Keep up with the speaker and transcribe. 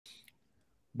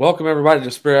Welcome, everybody,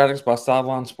 to Spirit Addicts by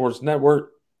Sideline Sports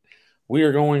Network. We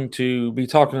are going to be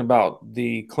talking about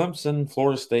the Clemson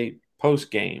Florida State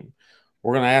post game.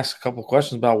 We're going to ask a couple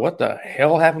questions about what the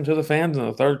hell happened to the fans in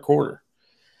the third quarter.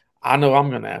 I know I'm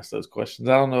going to ask those questions.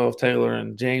 I don't know if Taylor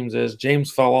and James is.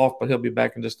 James fell off, but he'll be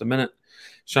back in just a minute.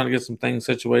 He's trying to get some things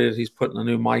situated. He's putting a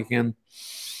new mic in.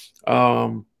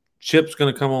 Chip's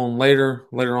going to come on later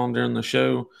on during the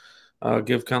show,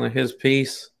 give kind of his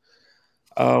piece.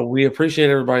 We appreciate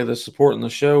everybody that's supporting the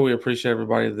show. We appreciate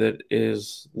everybody that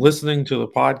is listening to the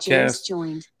podcast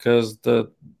because the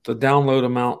download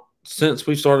amount since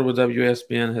we started with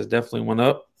WSBN has definitely went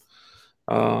up.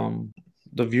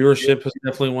 The viewership has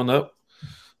definitely went up.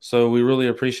 So we really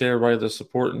appreciate everybody that's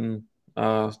supporting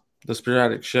the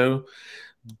Spiritic Show.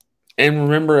 And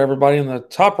remember, everybody, in the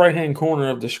top right-hand corner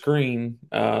of the screen,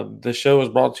 the show is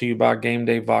brought to you by Game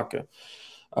Day Vodka.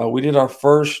 We did our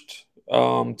first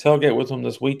tailgate with them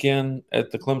this weekend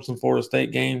at the Clemson Florida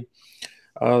State game.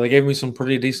 They gave me some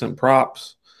pretty decent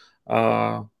props.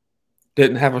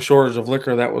 Didn't have a shortage of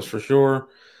liquor, that was for sure.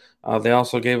 They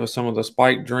also gave us some of the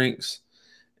spiked drinks.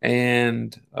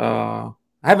 And I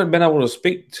haven't been able to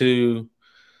speak to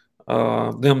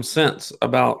them since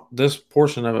about this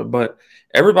portion of it, but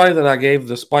everybody that I gave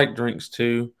the spiked drinks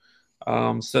to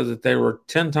said that they were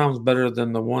 10 times better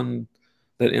than the one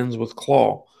that ends with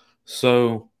claw.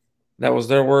 So that was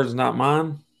their words, not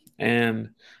mine.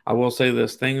 And I will say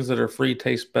this: things that are free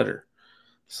taste better.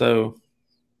 So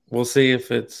we'll see if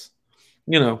it's,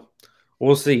 you know,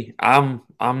 we'll see. I'm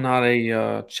not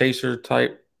a chaser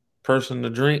type person to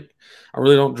drink. I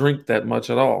really don't drink that much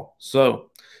at all.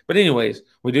 So, but anyways,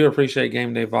 we do appreciate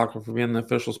Game Day Vodka for being the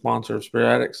official sponsor of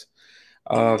Spirit Addicts.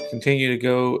 Continue to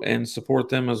go and support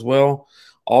them as well.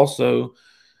 Also,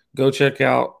 go check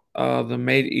out the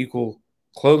Made Equal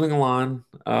clothing line.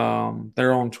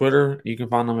 They're on Twitter. You can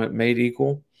find them at Made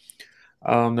Equal.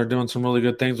 They're doing some really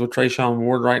good things with Trayshawn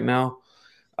Ward right now.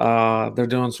 They're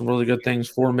doing some really good things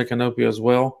for Micanopy as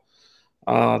well.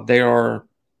 They are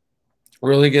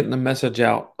really getting the message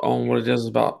out on what it is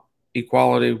about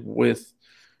equality with,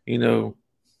 you know,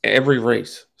 every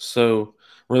race. So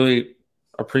really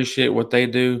appreciate what they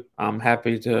do. I'm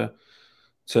happy to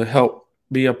help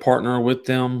be a partner with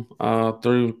them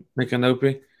through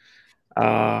Micanopy.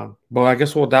 But I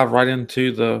guess we'll dive right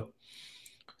into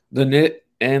the nit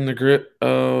and the grit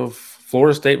of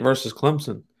Florida State versus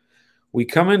Clemson. We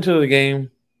come into the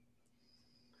game,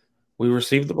 we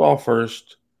receive the ball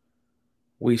first,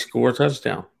 we score a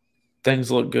touchdown.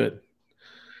 Things look good.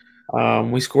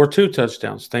 We score two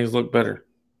touchdowns. Things look better.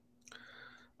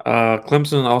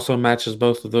 Clemson also matches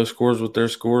both of those scores with their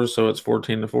scores, so it's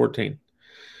 14-14.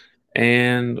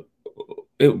 And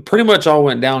it pretty much all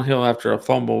went downhill after a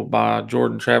fumble by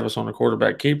Jordan Travis on a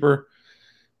quarterback keeper.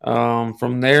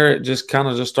 From there, it just kind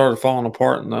of just started falling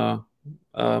apart in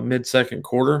the mid-second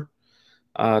quarter.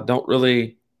 Don't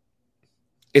really.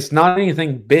 It's not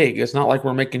anything big. It's not like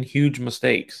we're making huge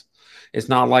mistakes. It's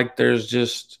not like there's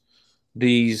just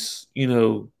these,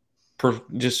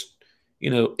 just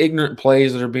ignorant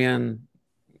plays that are being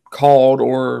called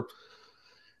or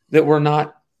that we're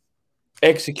not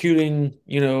executing,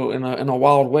 in a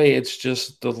wild way. It's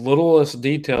just the littlest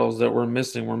details that we're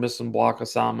missing. We're missing block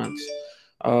assignments.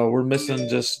 We're missing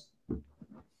just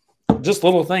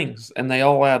little things, and they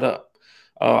all add up.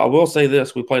 I will say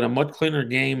this: we played a much cleaner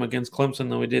game against Clemson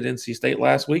than we did NC State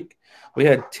last week. We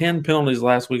had 10 penalties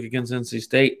last week against NC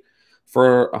State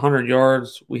for 100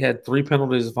 yards. We had 3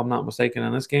 penalties, if I'm not mistaken,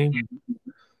 in this game.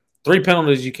 3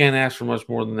 penalties, you can't ask for much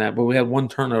more than that, but we had 1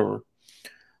 turnover.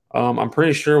 I'm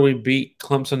pretty sure we beat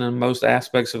Clemson in most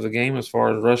aspects of the game as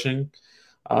far as rushing,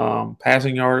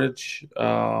 passing yardage.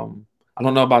 I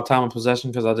don't know about time of possession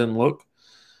because I didn't look.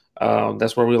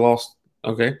 That's where we lost.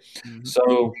 Okay. Mm-hmm.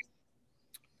 So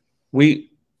we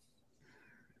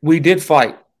did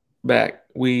fight back.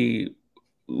 We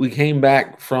came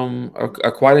back from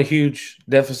a quite a huge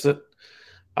deficit.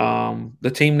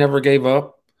 The team never gave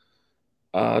up.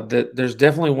 There's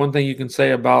definitely one thing you can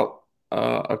say about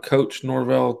a Coach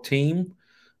Norvell team.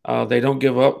 They don't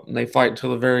give up, and they fight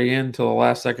until the very end, until the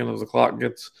last second of the clock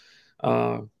gets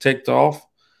ticked off.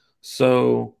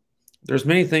 So there's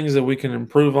many things that we can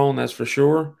improve on, that's for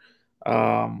sure.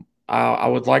 I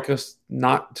would like us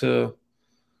not to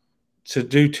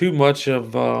do too much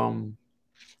of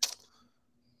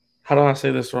how do I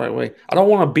say this the right way? I don't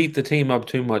want to beat the team up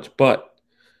too much, but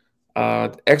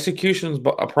execution's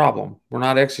a problem. We're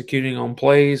not executing on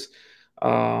plays.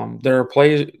 There are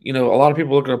plays, a lot of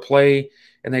people look at a play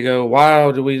and they go,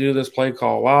 why do we do this play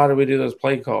call? Why do we do this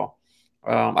play call?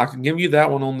 I can give you that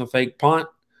one on the fake punt.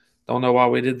 Don't know why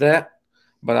we did that,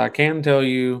 but I can tell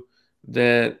you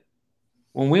that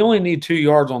when we only need 2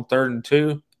 yards on 3rd and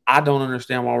 2, I don't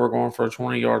understand why we're going for a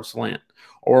 20-yard slant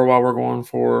or why we're going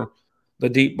for the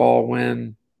deep ball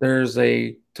when there's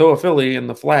a Toa Philly in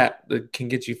the flat that can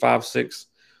get you 5, 6,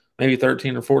 maybe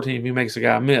 13 or 14 if he makes a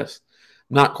guy miss.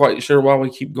 Not quite sure why we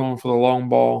keep going for the long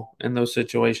ball in those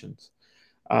situations.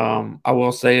 I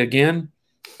will say again,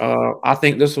 I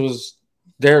think this was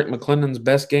Derek McClendon's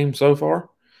best game so far.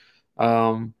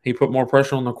 He put more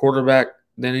pressure on the quarterback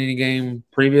than any game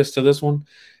previous to this one.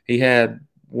 He had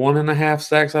 1.5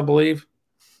 sacks, I believe.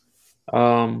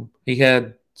 He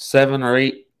had 7 or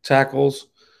 8 tackles,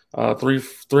 three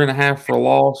and a half for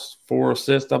loss, 4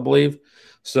 assists, I believe.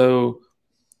 So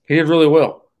he did really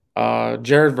well.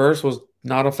 Jared Verse was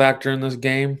not a factor in this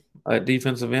game at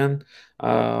defensive end,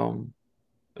 and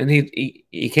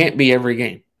he can't be every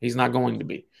game. He's not going to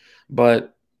be,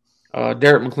 but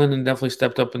Derek McClendon definitely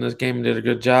stepped up in this game and did a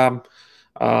good job.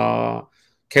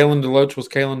 Kalen DeLoach was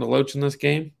Kalen DeLoach in this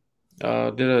game.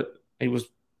 He was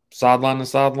sideline to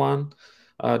sideline.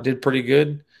 Did pretty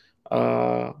good.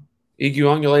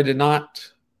 Iguangule did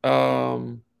not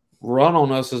run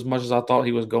on us as much as I thought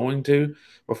he was going to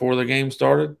before the game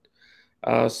started.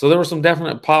 So there were some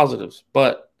definite positives,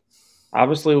 but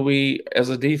obviously we, as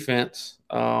a defense,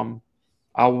 I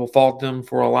will fault them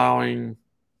for allowing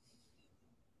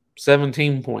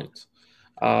 17 points.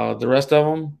 The rest of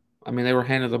them, I mean, they were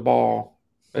handed the ball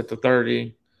at the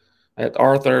 30, at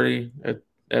our 30,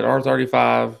 at our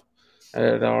 35,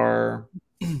 at our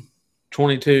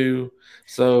 22.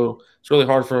 So it's really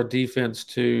hard for a defense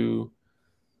to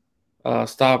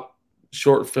stop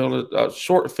short field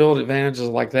advantages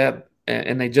like that,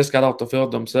 and they just got off the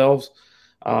field themselves.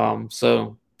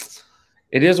 So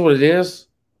it is what it is.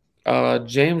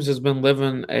 James has been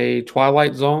living a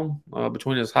twilight zone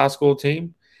between his high school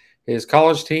team, his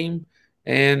college team,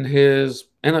 and his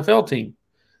NFL team.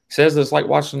 He says it's like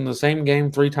watching the same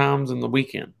game 3 times in the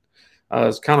weekend.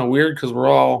 It's kind of weird because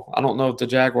I don't know if the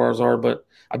Jaguars are, but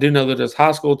I do know that his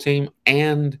high school team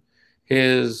and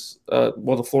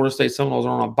the Florida State Seminoles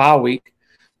are on a bye week.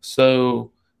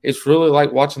 So it's really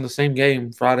like watching the same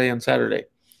game Friday and Saturday.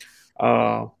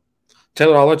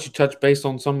 Taylor, I'll let you touch base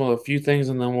on some of a few things,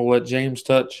 and then we'll let James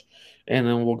touch, and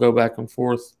then we'll go back and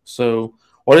forth. So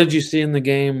what did you see in the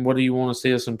game? What do you want to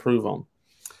see us improve on?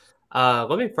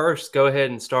 Let me first go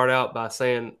ahead and start out by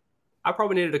saying I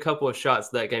probably needed a couple of shots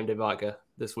of that game de vodka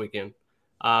this weekend.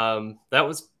 That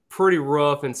was pretty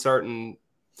rough in certain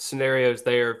scenarios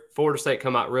there. Florida State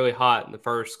come out really hot in the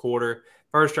first quarter.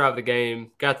 First drive of the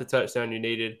game, got the touchdown you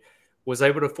needed, was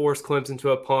able to force Clemson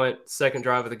to a punt, second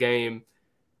drive of the game.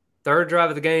 Third drive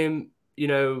of the game,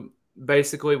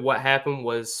 basically what happened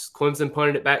was Clemson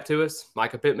punted it back to us.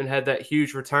 Micah Pittman had that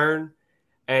huge return,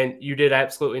 and you did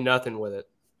absolutely nothing with it.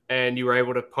 And you were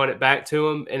able to punt it back to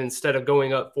them. And instead of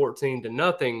going up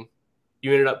 14-0,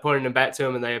 you ended up punting them back to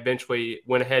them, and they eventually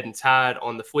went ahead and tied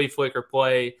on the flea flicker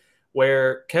play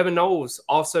where Kevin Knowles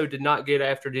also did not get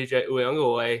after DJ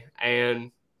Uyunglele.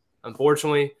 And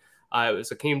unfortunately, it was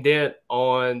Akeem Dent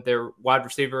on their wide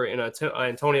receiver in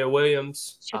Antonio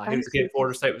Williams. He was the kid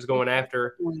Florida State was going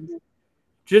after.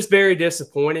 Just very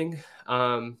disappointing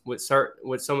with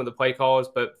some of the play calls,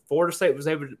 but Florida State was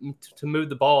able to move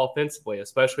the ball offensively,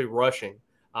 especially rushing.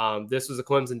 This was a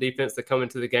Clemson defense that come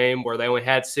into the game where they only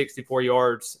had 64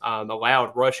 yards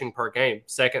allowed rushing per game,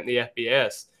 second in the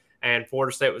FBS, and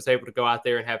Florida State was able to go out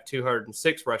there and have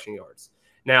 206 rushing yards.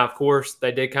 Now, of course,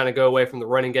 they did kind of go away from the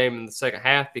running game in the second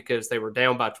half because they were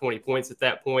down by 20 points at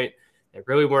that point. They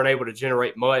really weren't able to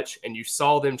generate much, and you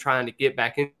saw them trying to get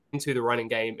back into the running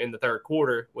game in the third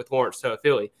quarter with Lawrence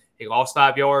Toafili. He lost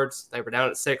 5 yards. They were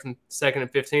down at second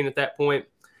and 15 at that point.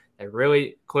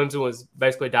 Clemson was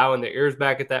basically dialing their ears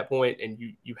back at that point, and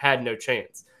you had no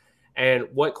chance. And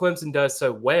what Clemson does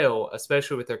so well,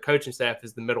 especially with their coaching staff,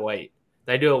 is the middle eight.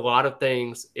 They do a lot of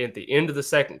things at the end of the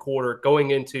second quarter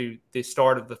going into the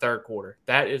start of the third quarter.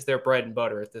 That is their bread and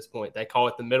butter at this point. They call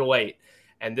it the middle eight.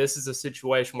 And this is a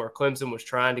situation where Clemson was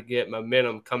trying to get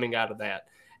momentum coming out of that.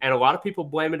 And a lot of people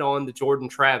blame it on the Jordan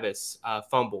Travis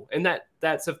fumble. And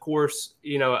that's, of course,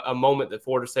 a moment that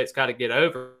Florida State's got to get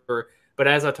over. But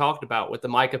as I talked about, with the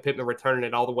Micah Pittman returning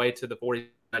it all the way to the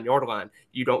 49-yard line,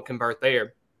 you don't convert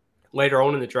there. Later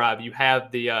on in the drive, you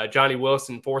have the Johnny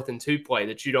Wilson 4th and 2 play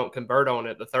that you don't convert on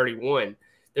at the 31.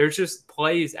 There's just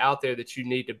plays out there that you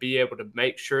need to be able to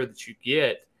make sure that you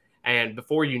get. And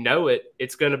before you know it,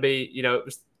 it's going to be, it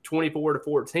was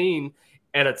 24-14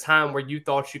 at a time where you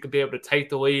thought you could be able to take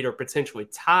the lead or potentially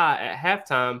tie at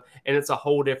halftime, and it's a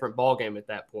whole different ballgame at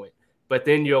that point. But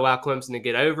then you allow Clemson to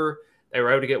get over. They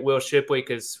were able to get Will Shipley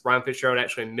because Ryan Fitzgerald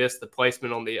actually missed the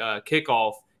placement on the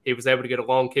kickoff, He was able to get a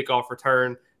long kickoff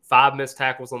return, 5 missed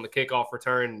tackles on the kickoff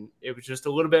return. It was just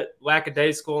a little bit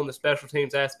lackadaisical in the special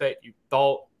teams aspect. You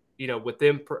thought, with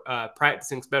them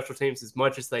practicing special teams as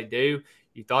much as they do,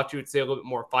 you thought you would see a little bit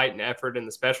more fight and effort in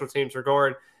the special teams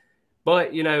regard.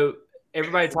 But,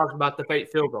 everybody talked about the fake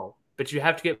field goal, but you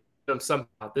have to get them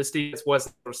somehow. This defense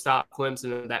wasn't able to stop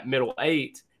Clemson in that middle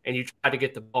 8, and you tried to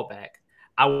get the ball back.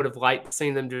 I would have liked to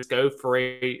see them just go for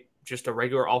just a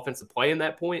regular offensive play in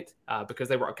that point because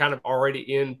they were kind of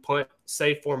already in punt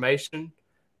safe formation.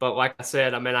 But like I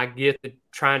said, I get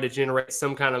trying to generate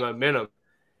some kind of momentum.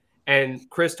 And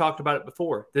Chris talked about it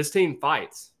before. This team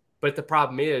fights, but the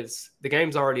problem is the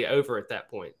game's already over at that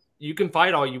point. You can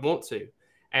fight all you want to,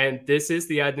 and this is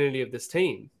the identity of this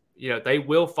team. They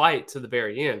will fight to the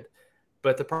very end.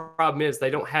 But the problem is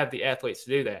they don't have the athletes to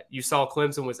do that. You saw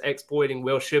Clemson was exploiting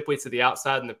Will Shipley to the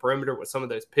outside and the perimeter with some of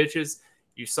those pitches.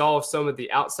 You saw some of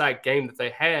the outside game that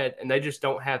they had, and they just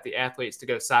don't have the athletes to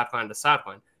go sideline to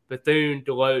sideline. Bethune,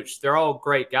 Deloach, they're all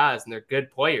great guys, and they're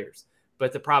good players.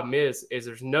 But the problem is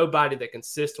there's nobody that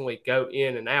consistently go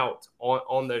in and out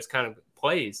on those kind of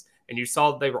plays. And you saw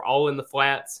that they were all in the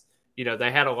flats.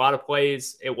 They had a lot of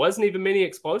plays. It wasn't even many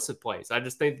explosive plays. I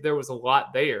just think there was a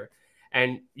lot there.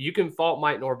 And you can fault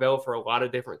Mike Norvell for a lot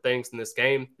of different things in this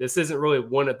game. This isn't really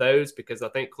one of those because I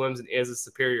think Clemson is a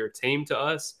superior team to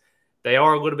us. They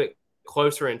are a little bit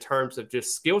closer in terms of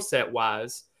just skill set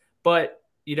wise. But,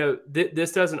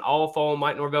 this doesn't all fall on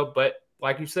Mike Norvell. But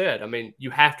like you said, you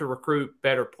have to recruit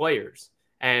better players.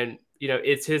 And,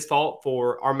 it's his fault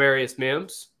for Armarius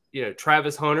Mims,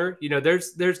 Travis Hunter.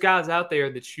 There's guys out there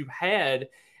that you had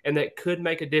and that could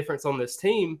make a difference on this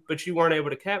team, but you weren't able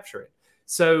to capture it.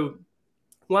 So,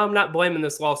 well, I'm not blaming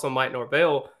this loss on Mike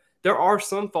Norvell. There are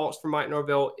some faults for Mike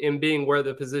Norvell in being where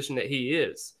the position that he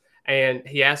is. And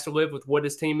he has to live with what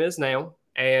his team is now.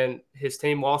 And his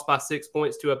team lost by 6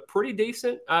 points to a pretty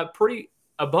decent, pretty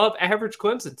above average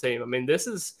Clemson team. This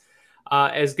is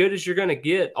as good as you're going to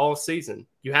get all season.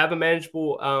 You have a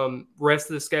manageable rest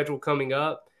of the schedule coming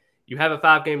up. You have a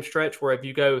 5-game stretch where if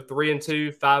you go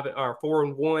 3-2, 5 or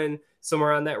 4-1,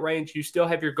 somewhere around that range, you still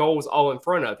have your goals all in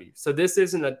front of you. So this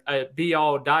isn't a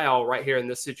be-all, die-all right here in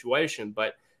this situation,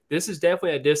 but this is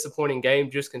definitely a disappointing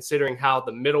game just considering how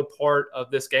the middle part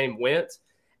of this game went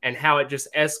and how it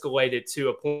just escalated to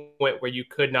a point where you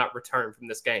could not return from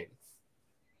this game.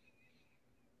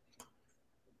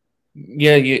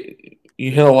 Yeah, you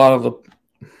hit a lot of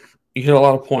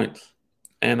points,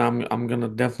 and I'm gonna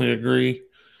definitely agree.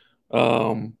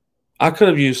 I could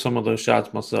have used some of those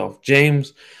shots myself.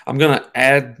 James, I'm going to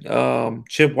add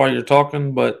Chip while you're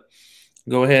talking, but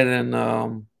go ahead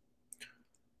and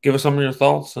give us some of your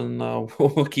thoughts, and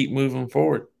we'll keep moving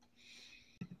forward.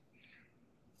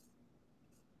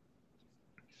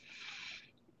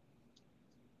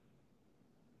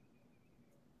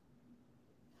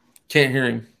 Can't hear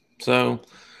him. So,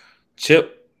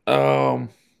 Chip,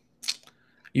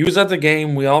 you was at the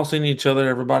game. We all seen each other.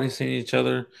 Everybody's seen each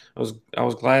other. I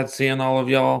was glad seeing all of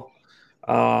y'all.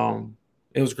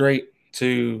 It was great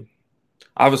to.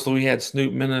 Obviously, we had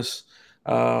Snoop Menace.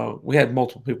 We had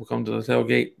multiple people come to the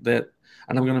tailgate that,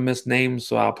 and I'm going to miss names,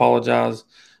 so I apologize.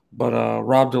 But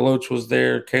Rob Deloach was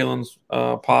there. Kalen's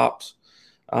pops.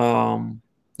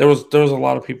 There was a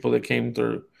lot of people that came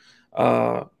through.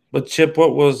 But Chip,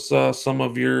 what was some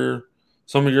of your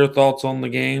thoughts on the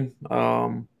game?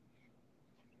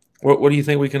 What do you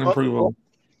think we can improve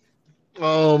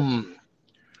on?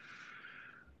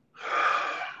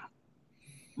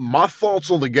 My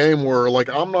thoughts on the game were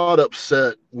I'm not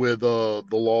upset with the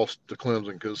loss to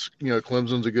Clemson because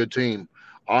Clemson's a good team.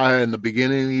 I in the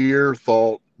beginning of the year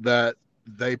thought that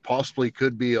they possibly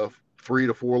could be a 3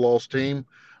 to 4 loss team.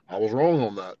 I was wrong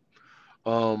on that.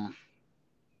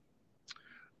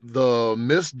 The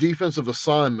missed defensive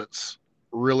assignments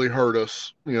really hurt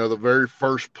us. The very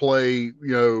first play,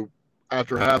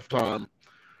 after halftime,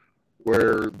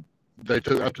 where they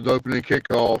took after the opening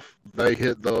kickoff, they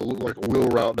hit like a wheel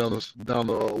route down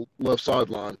the left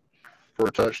sideline for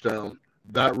a touchdown.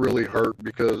 That really hurt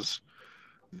because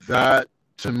that,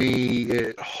 to me,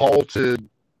 it halted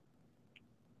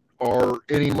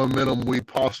any momentum we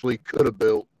possibly could have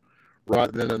built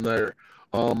right then and there.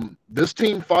 This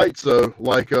team fights though,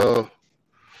 like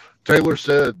Taylor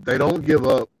said, they don't give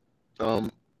up.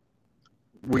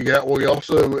 We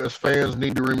also, as fans,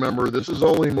 need to remember this is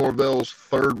only Norvell's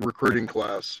 3rd recruiting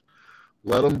class.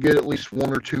 Let them get at least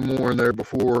 1 or 2 more in there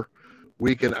before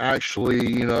we can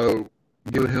actually,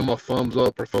 give him a thumbs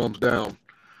up or thumbs down.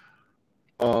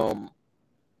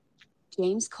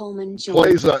 James Coleman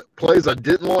plays I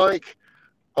didn't like.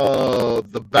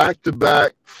 The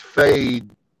back-to-back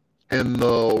fade in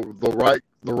the right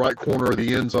the right corner of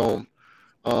the end zone.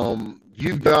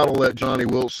 You've got to let Johnny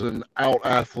Wilson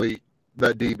out-athlete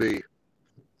that DB.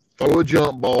 Throw a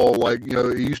jump ball like,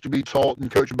 it used to be taught in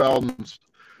Coach Bowden's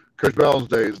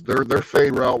days. Their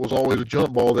fade route was always a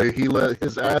jump ball. He let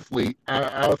his athlete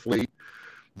the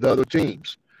other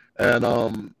teams. And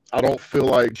I don't feel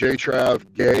like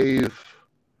J-Trav gave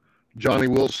Johnny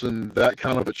Wilson that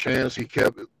kind of a chance.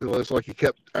 It's like he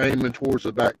kept aiming towards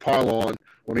the back pylon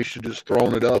when he should just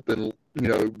thrown it up and,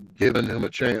 giving him a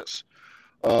chance.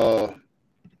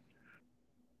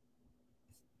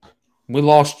 We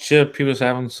lost Chip. He was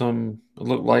having some, it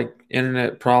looked like,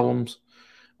 internet problems.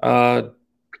 I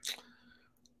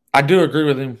do agree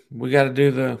with him. We got to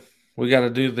do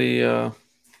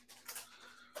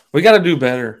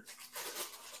better.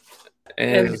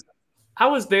 And I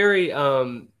was very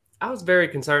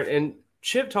concerned, and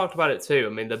Chip talked about it too.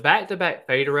 I mean, the back-to-back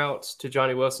fade routes to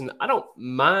Johnny Wilson, I don't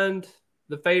mind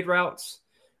the fade routes,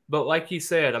 but like he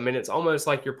said, I mean, it's almost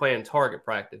like you're playing target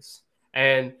practice.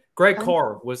 And Greg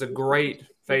Carr was a great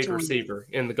fade receiver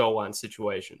in the goal line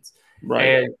situations. Right.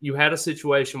 And you had a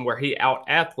situation where he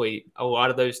out-athlete a lot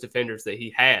of those defenders that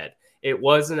he had. It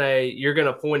wasn't you're going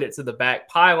to point it to the back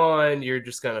pylon, you're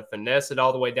just going to finesse it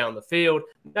all the way down the field.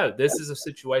 No, this is a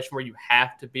situation where you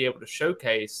have to be able to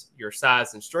showcase your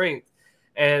size and strength.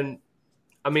 And,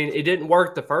 I mean, it didn't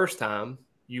work the first time.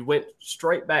 You went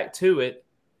straight back to it,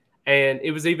 and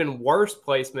it was even worse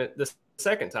placement the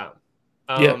second time.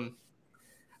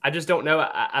 I just don't know.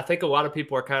 I think a lot of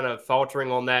people are kind of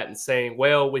faltering on that and saying,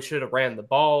 well, we should have ran the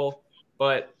ball.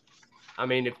 But, I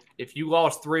mean, if you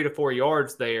lost 3 to 4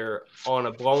 yards there on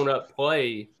a blown-up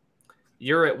play,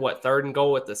 you're at, what, 3rd and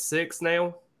goal at the 6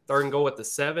 now? 3rd and goal at the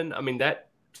 7? I mean, that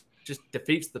just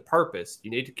defeats the purpose. You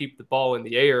need to keep the ball in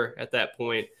the air at that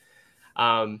point.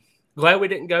 Glad we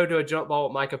didn't go to a jump ball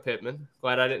at Micah Pittman.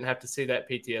 Glad I didn't have to see that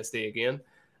PTSD again.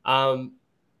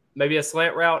 Maybe a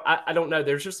slant route. I don't know.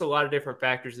 There's just a lot of different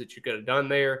factors that you could have done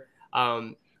there.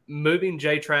 Moving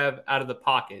J-Trav out of the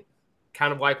pocket,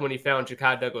 kind of like when he found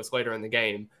Ja'Kai Douglas later in the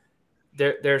game.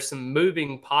 There's some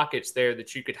moving pockets there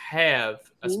that you could have,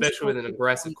 especially with an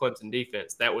aggressive Clemson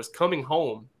defense that was coming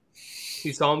home.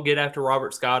 You saw him get after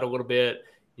Robert Scott a little bit.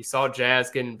 You saw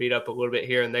Jazz getting beat up a little bit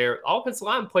here and there. Offensive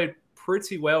line played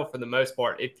pretty well for the most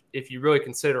part, if you really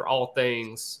consider all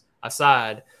things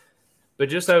aside. But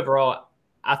just overall,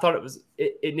 I thought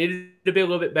it needed to be a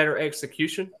little bit better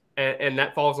execution, and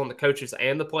that falls on the coaches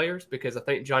and the players, because I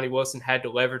think Johnny Wilson had to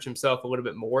leverage himself a little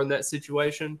bit more in that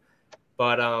situation.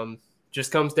 But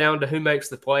just comes down to who makes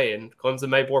the play, and Clemson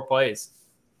made more plays.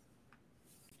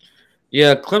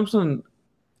 Yeah, Clemson,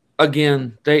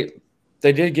 again, they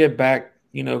did get back,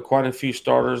 quite a few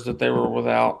starters that they were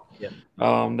without. Yeah.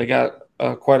 They got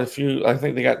quite a few. I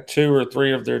think they got 2 or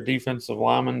 3 of their defensive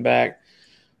linemen back.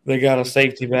 They got a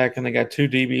safety back, and they got 2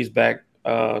 DBs back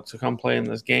to come play in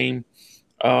this game.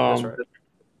 That's right.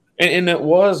 And it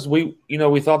was, we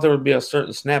thought there would be a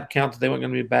certain snap count that they weren't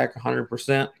going to be back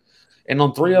 100%. And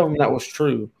on 3 of them, that was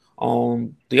true.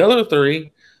 On the other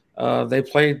 3, they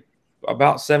played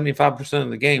about 75%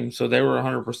 of the game, so they were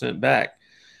 100% back.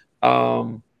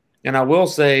 And I will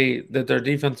say that their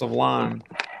defensive line,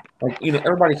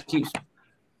 everybody keeps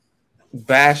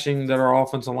bashing that our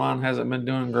offensive line hasn't been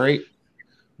doing great.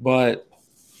 But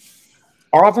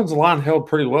our offensive line held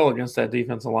pretty well against that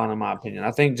defensive line, in my opinion.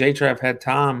 I think J-Trav had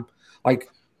time.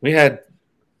 We had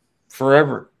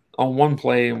forever on one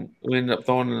play, and we ended up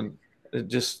throwing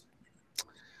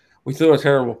we threw a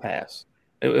terrible pass.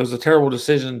 It was a terrible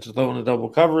decision to throw in a double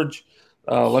coverage.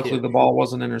 Luckily, the ball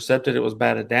wasn't intercepted. It was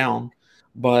batted down.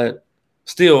 But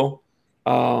still.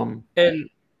 And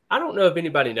I don't know if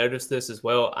anybody noticed this as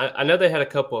well. I know they had a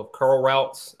couple of curl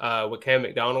routes with Cam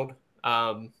McDonald.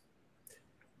 When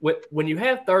you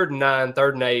have 3rd and 9,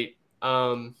 3rd and 8,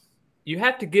 you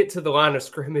have to get to the line of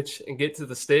scrimmage and get to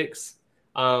the sticks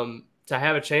to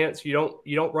have a chance. You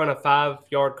don't run a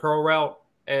 5-yard curl route,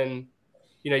 and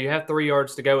you have 3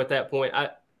 yards to go at that point. I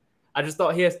just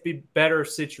thought he has to be better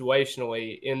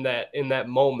situationally in that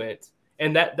moment,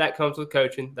 and that comes with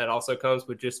coaching. That also comes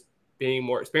with just being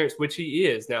more experienced, which he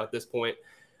is now at this point.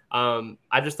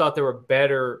 I just thought there were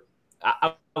better.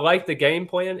 I like the game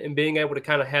plan and being able to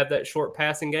kind of have that short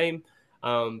passing game.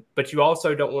 But you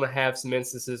also don't want to have some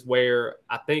instances where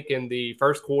I think in the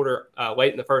first quarter,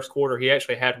 late in the first quarter, he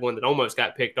actually had one that almost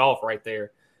got picked off right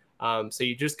there. So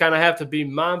you just kind of have to be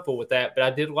mindful with that. But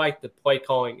I did like the play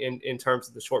calling in terms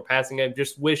of the short passing game.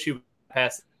 Just wish he would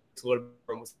pass a little bit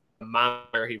from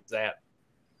where he was at.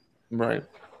 Right.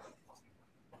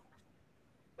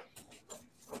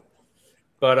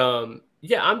 But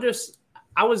yeah,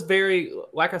 I was very,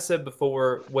 like I said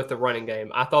before, with the running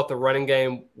game. I thought the running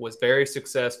game was very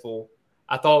successful.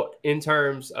 I thought in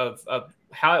terms of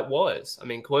how it was. I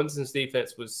mean, Clemson's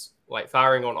defense was like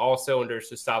firing on all cylinders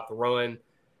to stop the run.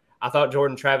 I thought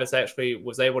Jordan Travis actually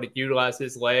was able to utilize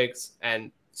his legs,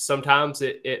 and sometimes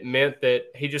it meant that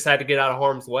he just had to get out of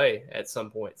harm's way at some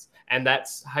points. And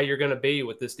that's how you're going to be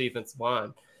with this defensive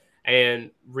line. And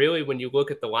really, when you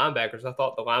look at the linebackers, I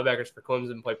thought the linebackers for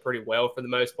Clemson played pretty well for the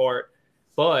most part.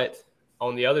 But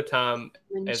on the other time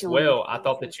as well, I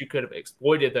thought that you could have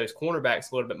exploited those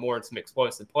cornerbacks a little bit more in some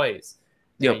explosive plays.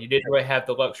 Yep. You didn't really have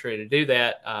the luxury to do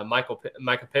that.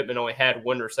 Micah Pittman only had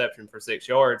one reception for 6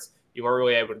 yards. You weren't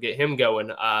really able to get him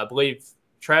going. I believe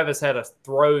Travis had a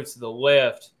throw to the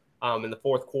left in the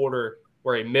fourth quarter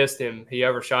where he missed him. He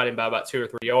overshot him by about 2 or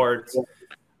 3 yards.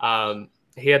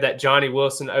 He had that Johnny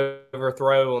Wilson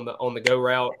overthrow on the go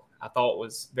route. I thought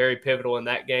was very pivotal in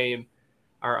that game,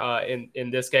 or in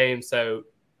this game. So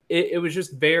it was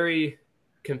just very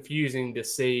confusing to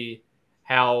see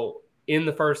how in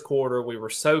the first quarter we were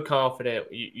so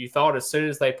confident. You thought as soon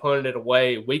as they punted it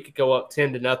away, we could go up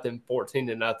 10-0,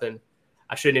 14-0.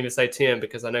 I shouldn't even say 10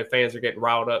 because I know fans are getting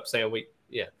riled up saying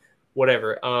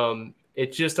whatever.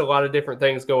 It's just a lot of different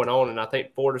things going on, and I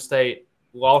think Florida State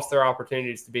lost their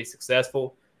opportunities to be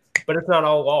successful, but it's not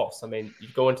all lost. I mean, you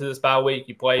go into this bye week,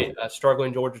 you play a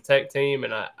struggling Georgia Tech team,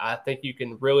 and I think you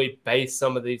can really base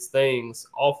some of these things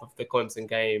off of the Clemson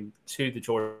game to the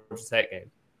Georgia Tech game.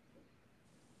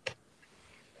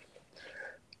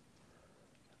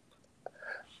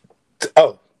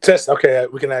 Oh, test. Okay,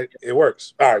 we can. It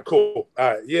works. All right, cool.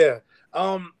 All right, yeah.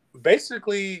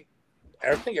 Basically,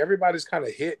 I think everybody's kind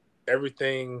of hit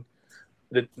everything,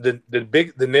 the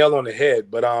nail on the head.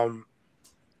 But I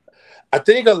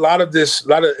think the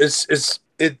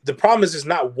problem is it's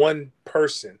not one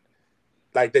person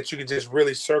like that you can just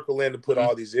really circle in to put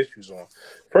all these issues on.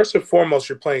 First and foremost,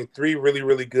 you're playing 3 really,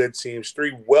 really good teams,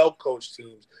 3 well-coached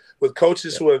teams with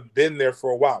coaches who have been there for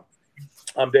a while.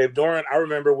 Dave Doran, I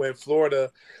remember when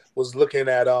Florida was looking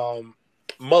at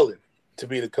Mullen to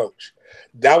be the coach.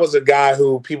 That was a guy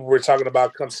who people were talking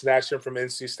about come snatching from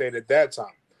NC State at that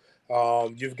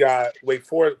time. You've got Wake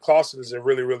Forest. Clawson is a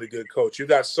really, really good coach. You've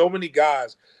got so many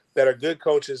guys that are good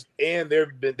coaches, and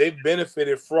they've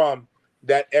benefited from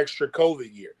that extra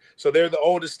COVID year. So they're the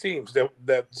oldest teams.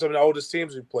 That some of the oldest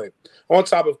teams we played. On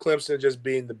top of Clemson just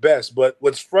being the best. But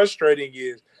what's frustrating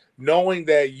is knowing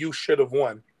that you should have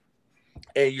won,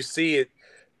 and you see it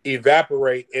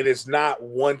evaporate, and it's not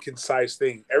one concise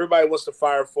thing. Everybody wants to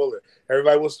fire Fuller.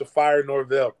 Everybody wants to fire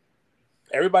Norvell.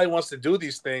 Everybody wants to do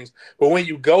these things. But when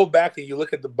you go back and you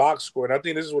look at the box score, and I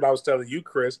think this is what I was telling you,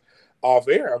 Chris, off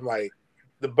air, I'm like,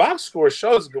 the box score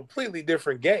shows a completely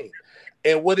different game.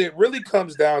 And what it really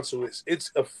comes down to is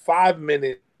it's a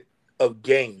 5-minute of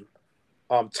game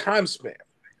time span.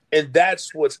 And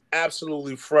that's what's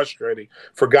absolutely frustrating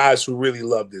for guys who really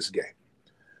love this game.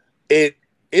 It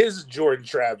is Jordan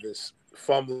Travis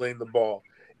fumbling the ball.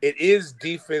 It is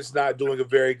defense not doing a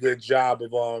very good job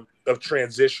of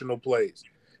transitional plays.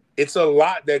 It's a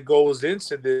lot that goes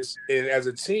into this. And as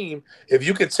a team, if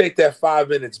you can take that 5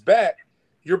 minutes back,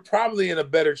 you're probably in a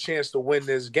better chance to win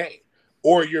this game.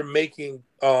 Or you're making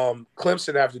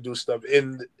Clemson have to do stuff.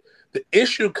 And the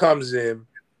issue comes in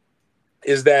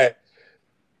is that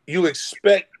you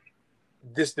expect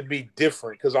this to be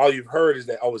different because all you've heard is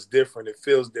that, oh, it's different. It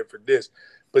feels different, this.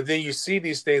 But then you see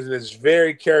these things, and it's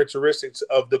very characteristic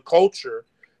of the culture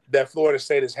that Florida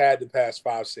State has had the past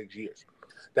 5-6 years.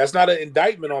 That's not an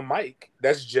indictment on Mike.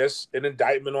 That's just an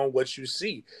indictment on what you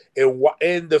see.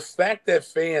 And the fact that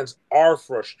fans are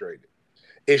frustrated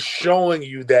is showing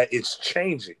you that it's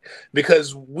changing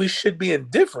because we should be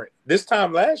indifferent. This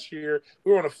time last year,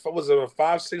 we were on a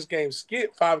 5-6 game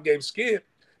skip, 5-game skip.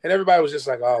 And everybody was just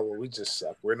like, oh, well, we just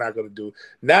suck. We're not going to do it.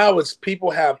 Now it's people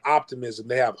have optimism.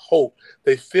 They have hope.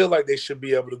 They feel like they should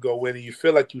be able to go win, and you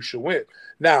feel like you should win.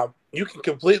 Now, you can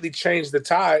completely change the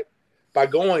tide by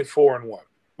going 4-1,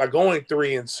 by going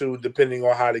 3-2, depending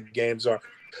on how the games are.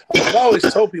 I've always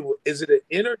told people, is it an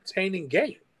entertaining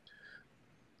game?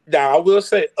 Now, I will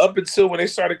say, up until when they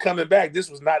started coming back,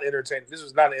 this was not entertaining. This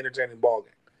was not an entertaining ball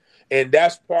game. And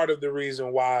that's part of the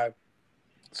reason why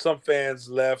some fans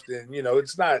left, and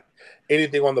it's not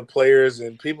anything on the players,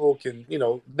 and people can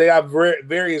they have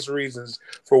various reasons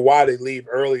for why they leave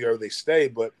early or they stay,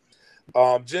 but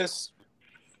just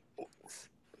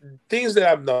things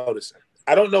that I'm noticing.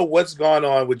 I don't know what's gone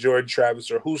on with Jordan Travis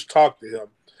or who's talked to him,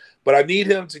 but I need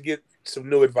him to get some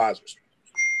new advisors.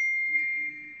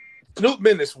 Snoop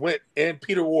Minnis and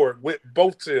Peter Ward went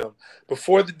both to him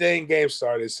before the dang game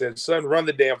started and said, son, run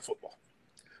the damn football.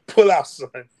 Pull out,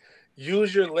 son.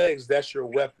 Use your legs. That's your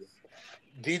weapon.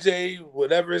 DJ,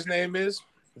 whatever his name is,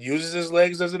 uses his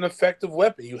legs as an effective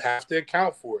weapon. You have to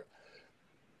account for it.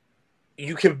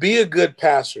 You can be a good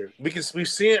passer. We're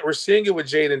seeing it with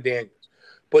Jaden Daniels.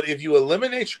 But if you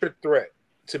eliminate your threat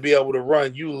to be able to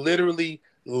run, you literally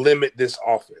limit this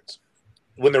offense.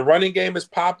 When the running game is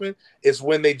popping, it's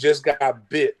when they just got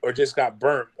bit or just got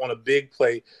burnt on a big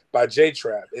play by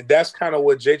J-Trav. And that's kind of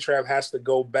what J-Trav has to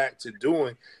go back to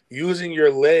doing, using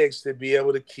your legs to be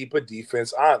able to keep a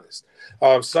defense honest.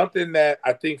 Something that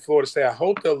I think Florida State, I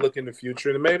hope they'll look in the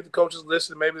future, and maybe the coaches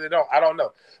listen, maybe they don't. I don't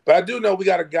know. But I do know we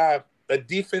got a guy, a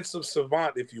defensive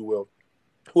savant, if you will,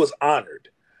 who was honored,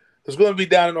 who's going to be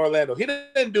down in Orlando. He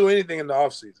didn't do anything in the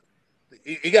offseason.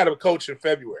 He got a coach in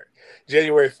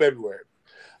January, February.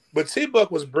 But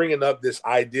T-Buck was bringing up this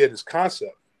idea, this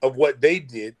concept of what they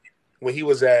did when he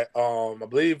was at, I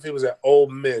believe he was at Ole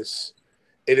Miss.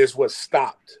 It is what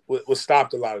stopped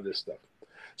a lot of this stuff.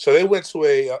 So they went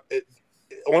to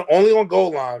only on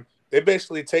goal line. They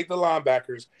basically take the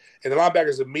linebackers, and the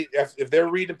linebackers, if they're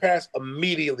reading pass,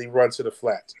 immediately run to the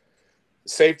flats.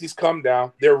 Safeties come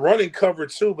down. They're running cover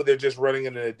two, but they're just running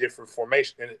in a different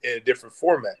formation, in a different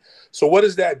format. So what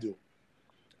does that do?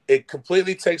 It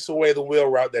completely takes away the wheel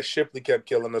route that Shipley kept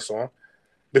killing us on,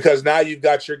 because now you've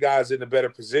got your guys in a better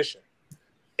position.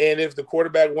 And if the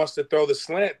quarterback wants to throw the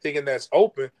slant thinking that's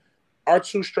open, our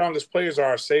two strongest players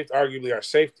are arguably our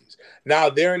safeties. Now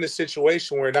they're in a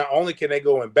situation where not only can they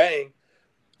go and bang,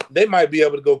 they might be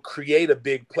able to go create a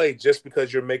big play just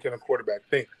because you're making a quarterback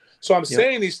think. So I'm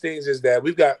saying these things is that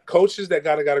we've got coaches that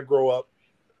got to grow up.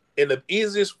 And the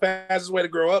easiest, fastest way to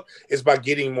grow up is by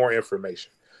getting more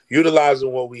information,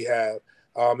 utilizing what we have.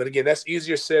 And again, that's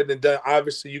easier said than done.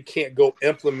 Obviously, you can't go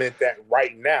implement that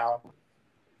right now.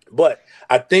 But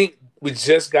I think we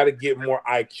just got to get more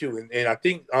IQ. And I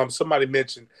think somebody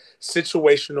mentioned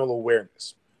situational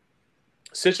awareness.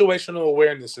 Situational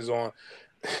awareness is on,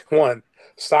 one,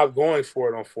 stop going for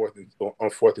it on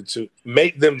fourth and two.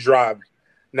 Make them drive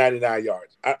 99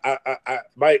 yards.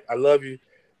 Mike, I love you.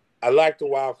 I like the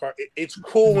wild card. It's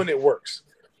cool when it works.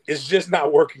 It's just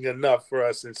not working enough for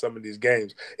us in some of these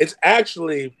games. It's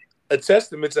actually a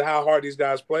testament to how hard these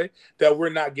guys play that we're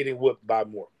not getting whipped by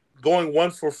more. Going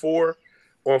 1 for 4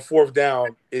 on fourth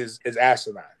down is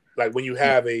asinine, like when you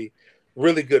have a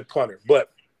really good punter.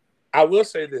 But I will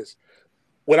say this.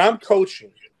 When I'm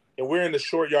coaching and we're in the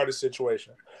short yardage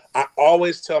situation, I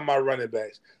always tell my running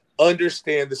backs,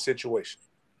 understand the situation.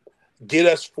 Get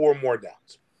us 4 more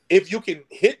downs. If you can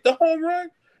hit the home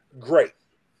run, great.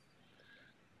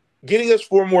 Getting us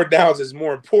 4 more downs is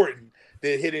more important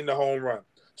than hitting the home run.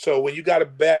 So when you got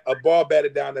a ball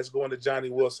batted down that's going to Johnny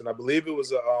Wilson, I believe it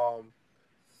was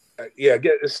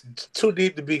it's too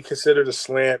deep to be considered a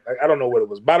slant. I don't know what it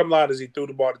was. Bottom line is he threw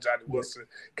the ball to Johnny Wilson,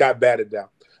 got batted down.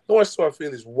 Lawrence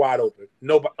Starfield is wide open,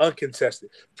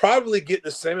 uncontested. Probably get the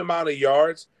same amount of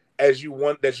yards as you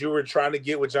were trying to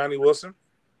get with Johnny Wilson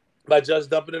by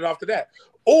just dumping it off to that.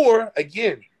 Or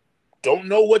again, don't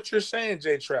know what you're saying,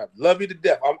 J-Trav. Love you to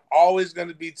death. I'm always going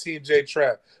to be Team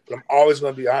J-Trav, but I'm always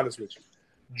going to be honest with you.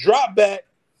 Drop back,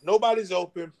 nobody's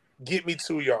open, get me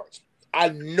 2 yards. I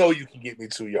know you can get me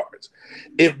 2 yards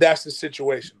if that's the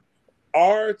situation.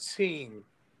 Our team,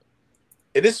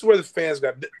 and this is where the fans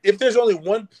got – if there's only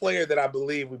one player that I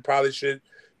believe we probably should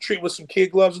treat with some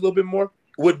kid gloves a little bit more,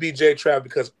 would be J-Trav,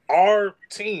 because our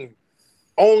team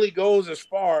only goes as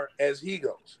far as he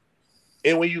goes.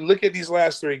 And when you look at these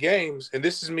last 3 games, and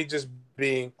this is me just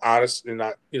being honest and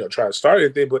not, trying to start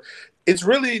anything, but it's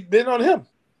really been on him.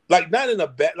 Like, not in a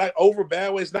bad, like over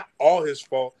bad way. It's not all his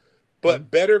fault,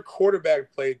 but better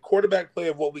quarterback play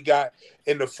of what we got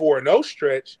in the 4-0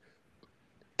 stretch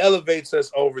elevates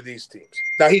us over these teams.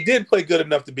 Now, he did play good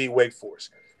enough to beat Wake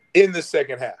Forest in the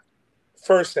second half.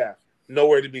 First half,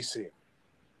 nowhere to be seen.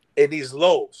 In these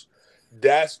lows,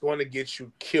 that's going to get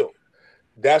you killed.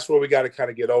 That's where we got to kind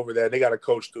of get over that. They got to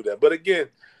coach through that. But again,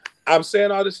 I'm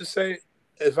saying all this to say,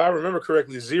 if I remember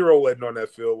correctly, Zero wasn't on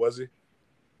that field, was he?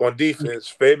 On defense,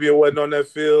 Fabio wasn't on that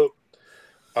field.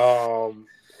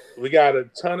 We got a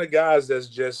ton of guys that's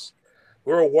just –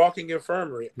 we're a walking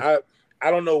infirmary. I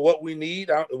don't know what we need.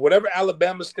 Whatever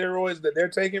Alabama steroids that they're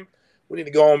taking, we need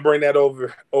to go and bring that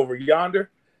over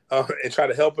yonder and try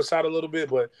to help us out a little bit.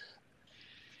 But,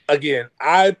 again,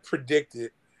 I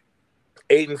predicted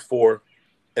 8-4.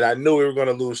 And I knew we were going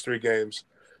to lose 3 games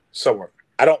somewhere.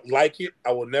 I don't like it.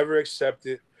 I will never accept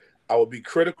it. I will be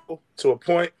critical to a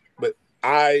point, but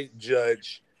I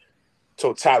judge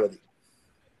totality.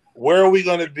 Where are we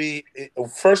going to be?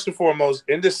 First and foremost,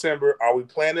 in December, are we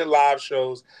planning live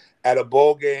shows at a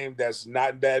bowl game that's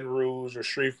not in Baton Rouge or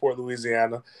Shreveport,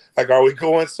 Louisiana? Like, are we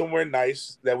going somewhere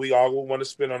nice that we all will want to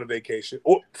spend on a vacation?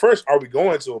 Or first, are we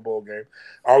going to a bowl game?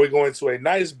 Are we going to a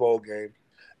nice bowl game?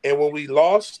 And when we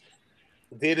lost,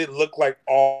 did it look like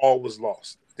all was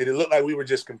lost? Did it look like we were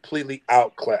just completely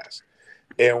outclassed?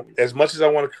 And as much as I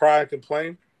want to cry and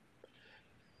complain,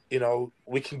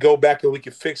 we can go back and we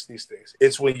can fix these things.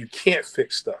 It's when you can't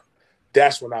fix stuff.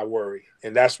 That's when I worry,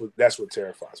 and that's what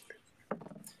terrifies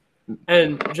me.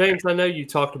 And James, I know you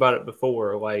talked about it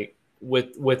before, like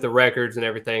with the records and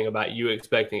everything about you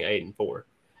expecting 8-4,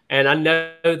 and I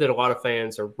know that a lot of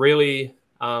fans are really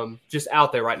just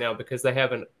out there right now because they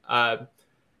have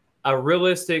a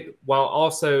realistic while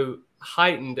also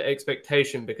heightened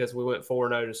expectation because we went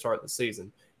 4-0 to start the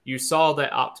season. You saw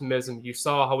that optimism. You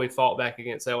saw how we fought back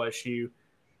against LSU.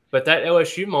 But that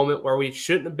LSU moment where we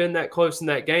shouldn't have been that close in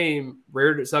that game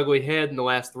reared its ugly head in the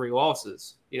last 3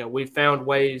 losses. We found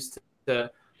ways to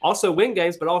also win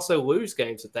games, but also lose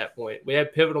games at that point. We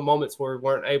had pivotal moments where we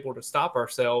weren't able to stop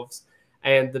ourselves.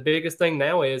 And the biggest thing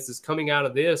now is coming out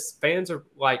of this, fans are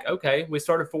like, okay, we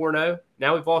started 4-0.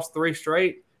 Now we've lost 3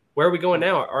 straight. Where are we going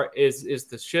now? Is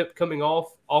the ship coming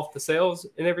off the sails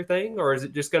and everything? Or is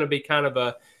it just going to be kind of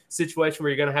a situation where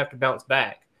you're going to have to bounce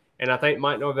back? And I think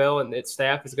Mike Norvell and its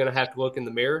staff is going to have to look in the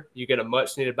mirror. You get a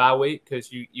much-needed bye week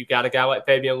because you got a guy like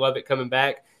Fabian Lovett coming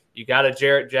back. You got a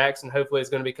Jarrett Jackson hopefully is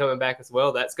going to be coming back as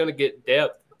well. That's going to get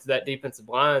depth to that defensive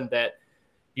line that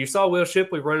you saw Will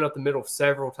Shipley running up the middle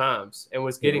several times and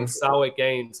was getting solid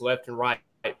gains left and right,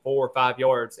 4 or 5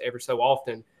 yards every so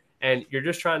often. And you're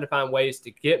just trying to find ways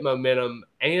to get momentum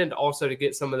and also to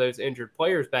get some of those injured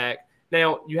players back.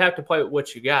 Now, you have to play with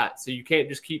what you got. So you can't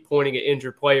just keep pointing at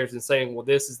injured players and saying, well,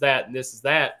 this is that and this is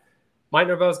that. Mike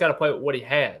Norvell's got to play with what he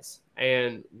has.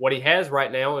 And what he has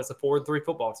right now is a 4-3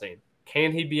 football team.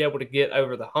 Can he be able to get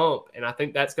over the hump? And I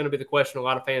think that's going to be the question a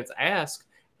lot of fans ask.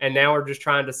 And now we're just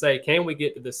trying to say, can we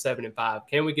get to the 7-5?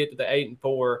 Can we get to the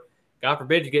 8-4? God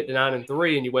forbid you get to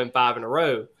 9-3 and you win 5 in a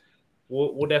row.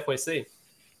 We'll definitely see.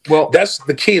 Well, that's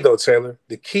the key, though, Taylor.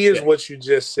 The key is what you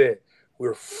just said.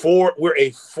 We're a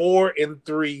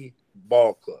 4-3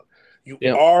 ball club. You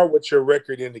are what your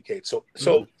record indicates.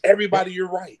 So everybody,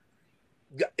 you're right.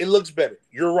 It looks better.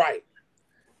 You're right.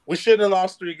 We shouldn't have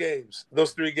lost 3 games.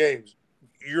 Those 3 games.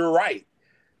 You're right.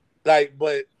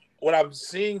 But what I'm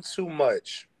seeing too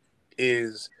much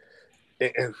is,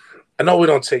 and I know we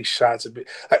don't take shots a bit.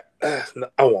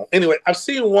 I won't. Anyway, I've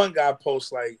seen one guy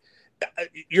post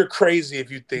you're crazy if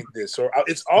you think this, or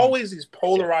it's always these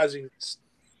polarizing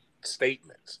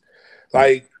statements.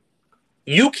 Like,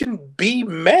 you can be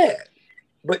mad,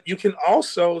 but you can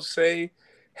also say,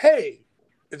 hey,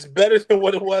 it's better than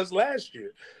what it was last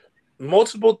year.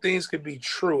 Multiple things can be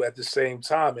true at the same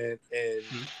time, and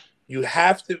you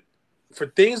have to, for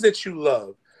things that you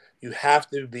love, you have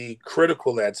to be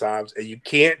critical at times, and you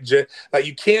can't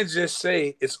just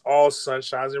say it's all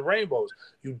sunshines and rainbows.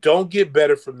 You don't get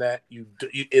better from that.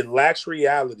 It lacks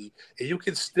reality, and you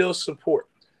can still support.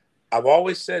 I've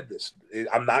always said this.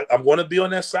 I'm going to be on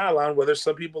that sideline, whether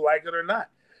some people like it or not.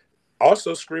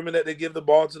 Also screaming that they give the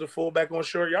ball to the fullback on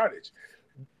short yardage.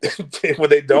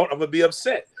 When they don't, I'm going to be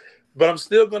upset. But I'm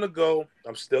still going to go.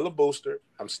 I'm still a booster.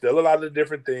 I'm still a lot of the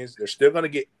different things. They're still going to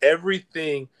get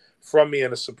everything from me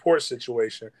in a support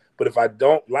situation. But if I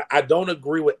don't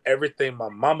agree with everything my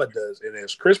mama does. And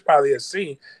as Chris probably has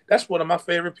seen, that's one of my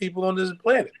favorite people on this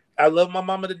planet. I love my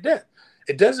mama to death.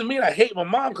 It doesn't mean I hate my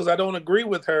mom because I don't agree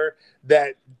with her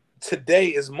that today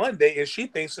is Monday and she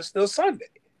thinks it's still Sunday.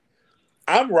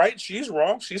 I'm right. She's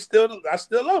wrong. I still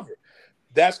love her.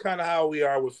 That's kind of how we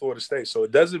are with Florida State. So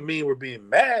it doesn't mean we're being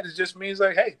mad. It just means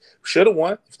hey, should have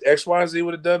won. If X, Y, and Z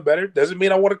would have done better. Doesn't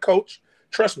mean I want to coach.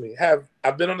 Trust me.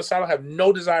 I've been on the sideline. Have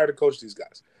no desire to coach these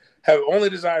guys. Have only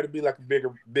desire to be like a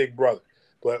big brother.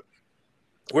 But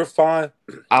we're fine.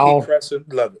 Keep pressing.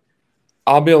 Love it.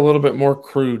 I'll be a little bit more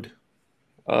crude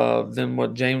than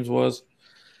what James was.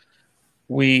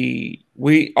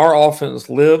 Our offense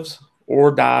lives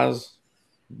or dies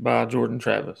by Jordan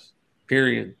Travis.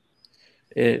 Period.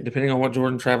 Depending on what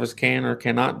Jordan Travis can or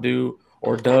cannot do,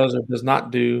 or does or does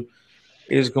not do,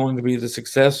 is going to be the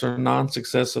success or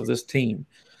non-success of this team.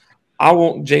 I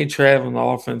want Jay Trav and the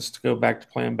offense to go back to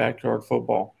playing backyard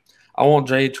football. I want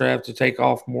Jay Trav to take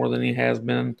off more than he has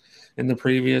been in the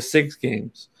previous 6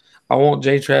 games. I want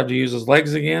Jay Trav to use his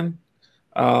legs again.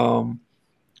 I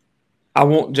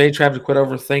want Jay Trav to quit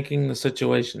overthinking the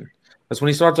situation. Because when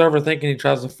he starts overthinking, he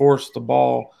tries to force the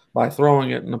ball by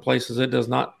throwing it in the places it does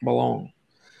not belong.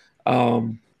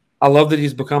 I love that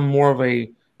he's become more of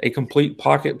a complete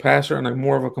pocket passer and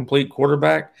more of a complete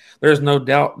quarterback. There's no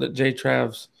doubt that Jay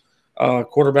Trav's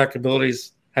quarterback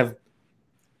abilities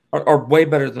are way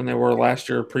better than they were last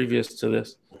year or previous to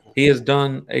this. He has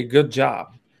done a good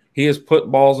job. He has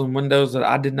put balls in windows that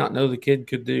I did not know the kid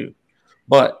could do.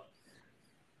 But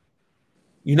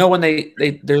when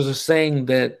there's a saying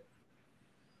that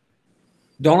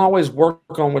don't always work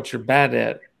on what you're bad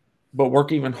at, but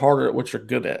work even harder at what you're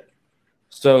good at.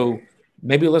 So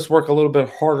maybe let's work a little bit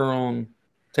harder on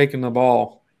taking the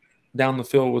ball down the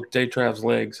field with J. Trav's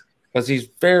legs, because he's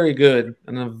very good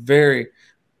and a very,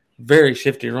 very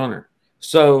shifty runner.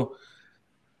 So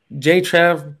J.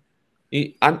 Trav,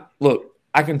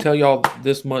 I can tell y'all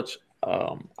this much.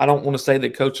 I don't want to say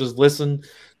that coaches listen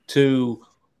to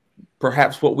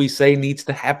perhaps what we say needs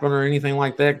to happen or anything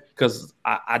like that, because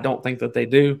I don't think that they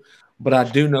do. But I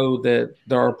do know that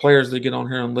there are players that get on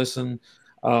here and listen.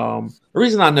 The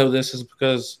reason I know this is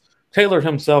because Taylor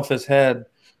himself has had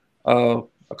a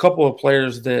couple of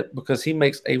players that, because he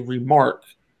makes a remark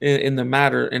in the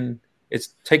matter and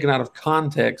it's taken out of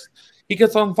context, he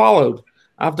gets unfollowed.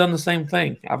 I've done the same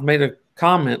thing. I've made a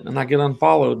comment and I get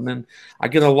unfollowed, and then I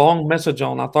get a long message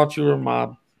on, I thought you were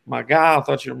my guy. I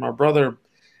thought you were my brother.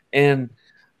 And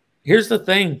here's the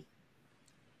thing.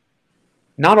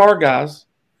 Not our guys.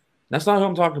 That's not who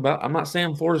I'm talking about. I'm not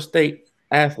saying Florida State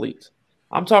athletes.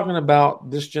 I'm talking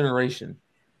about this generation.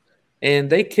 And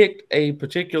they kicked a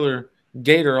particular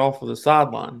Gator off of the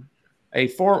sideline. A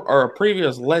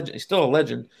previous legend, he's still a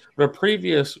legend, but a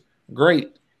previous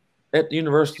great at the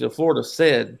University of Florida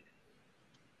said,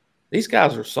 these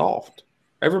guys are soft.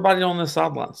 Everybody on this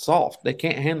sideline is soft. They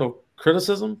can't handle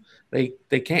criticism. They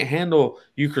can't handle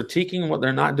you critiquing what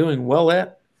they're not doing well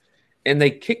at. And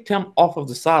they kicked him off of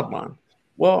the sideline.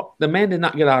 Well, the man did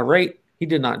not get irate. He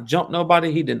did not jump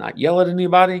nobody. He did not yell at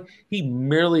anybody. He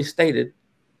merely stated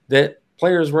that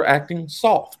players were acting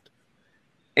soft.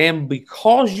 And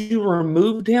because you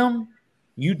removed him,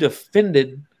 you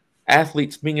defended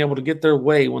athletes being able to get their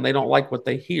way when they don't like what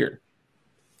they hear.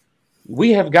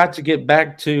 We have got to get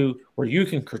back to where you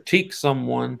can critique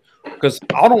someone, because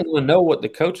I don't want to know what the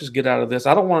coaches get out of this.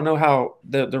 I don't want to know how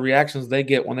the reactions they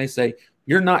get when they say,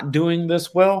 you're not doing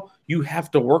this well. You have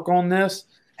to work on this.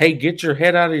 Hey, get your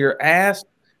head out of your ass.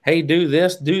 Hey, do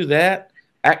this, do that.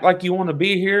 Act like you want to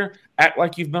be here. Act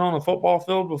like you've been on a football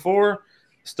field before.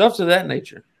 Stuff to that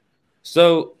nature.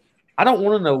 So I don't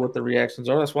want to know what the reactions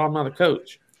are. That's why I'm not a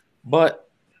coach. But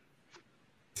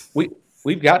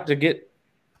we've got to get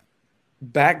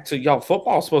back to, y'all,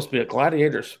 football is supposed to be a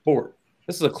gladiator sport.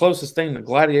 This is the closest thing to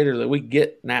gladiator that we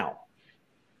get now.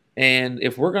 And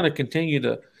if we're going to continue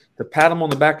to pat them on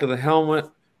the back of the helmet,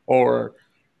 or,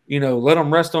 let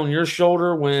them rest on your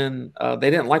shoulder when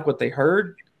they didn't like what they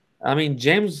heard. I mean,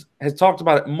 James has talked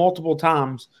about it multiple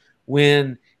times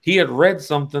when he had read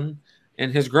something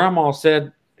and his grandma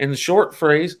said, in the short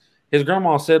phrase, his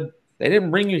grandma said, they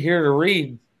didn't bring you here to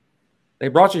read. They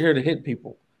brought you here to hit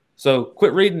people. So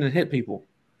quit reading and hit people.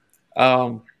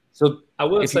 So I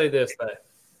will say this, though.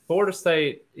 Florida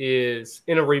State is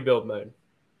in a rebuild mode.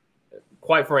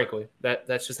 Quite frankly,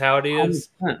 that's just how it is.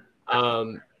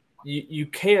 You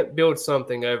can't build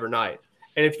something overnight.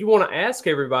 And if you want to ask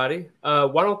everybody,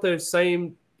 why don't those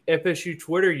same FSU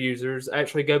Twitter users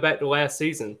actually go back to last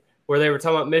season where they were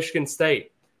talking about Michigan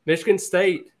State? Michigan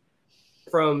State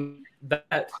from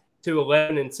that to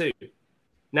 11-2.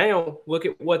 Now look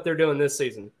at what they're doing this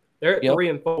season. They're at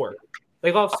 3-4.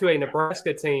 They lost to a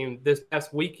Nebraska team this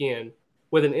past weekend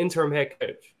with an interim head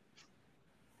coach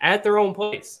at their own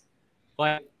place.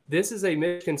 Like, this is a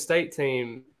Michigan State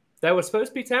team that was supposed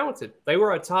to be talented. They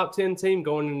were a top 10 team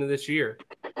going into this year.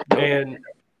 And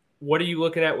what are you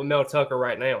looking at with Mel Tucker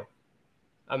right now?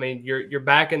 I mean, you're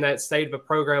back in that state of a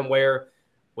program where,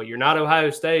 well, you're not Ohio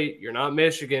State, you're not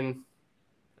Michigan.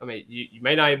 I mean, you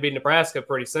may not even be Nebraska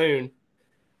pretty soon.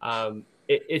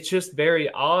 It's just very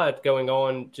odd going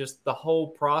on, just the whole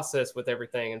process with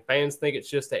everything. And fans think it's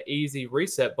just an easy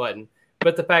reset button.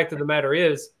 But the fact of the matter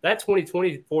is that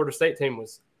 2020 Florida State team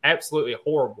was absolutely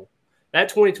horrible. That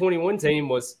 2021 team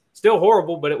was still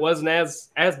horrible, but it wasn't as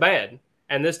bad.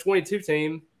 And this 22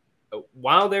 team,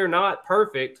 while they're not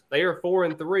perfect, they are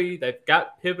 4-3. They've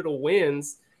got pivotal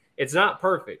wins. It's not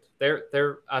perfect.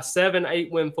 They're a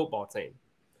 7-8 win football team.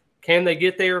 Can they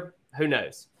get there? Who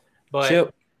knows? But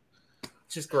Chip,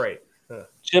 it's just great.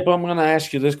 Chip, I'm going to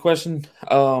ask you this question.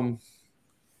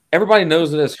 Everybody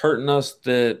knows that it's hurting us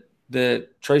that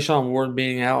Trayshawn Ward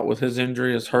being out with his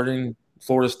injury is hurting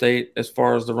Florida State as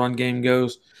far as the run game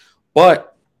goes.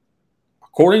 But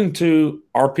according to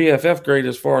our PFF grade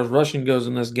as far as rushing goes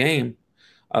in this game,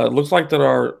 it looks like that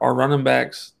our running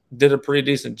backs did a pretty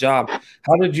decent job.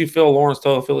 How did you feel Lawrence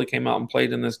Toafili came out and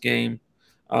played in this game,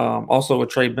 also with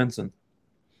Trey Benson?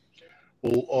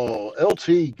 Well,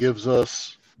 LT gives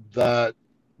us that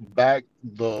back,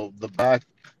 the back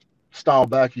style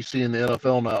back you see in the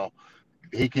NFL now.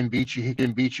 He can beat you. He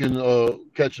can beat you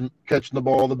in catching the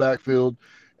ball in the backfield,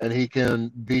 and he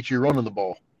can beat you running the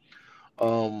ball.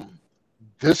 Um,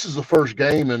 this is the first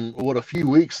game in a few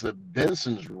weeks that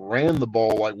Benson's ran the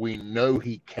ball like we know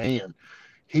he can.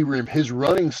 His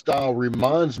running style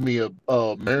reminds me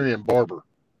of Marion Barber.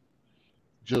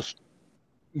 Just,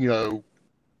 you know,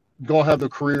 gonna have the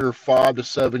career of 5 to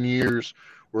 7 years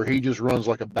where he just runs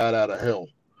like a bat out of hell.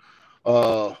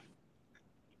 Uh,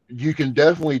 you can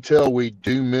definitely tell we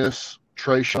do miss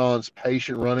Trayshawn's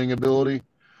patient running ability.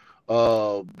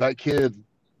 That kid,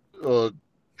 uh,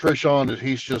 Trayshawn,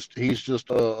 he's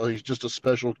just a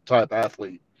special type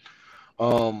athlete.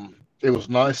 It was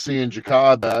nice seeing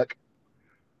Jakai back,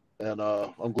 and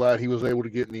I'm glad he was able to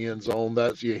get in the end zone.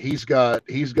 He's got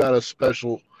a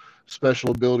special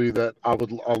ability that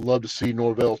I'd love to see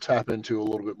Norvell tap into a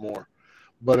little bit more.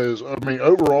 But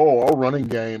overall, our running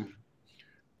game,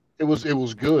 it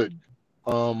was good.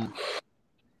 Um,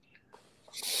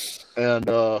 and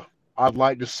I'd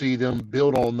like to see them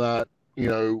build on that,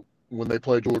 when they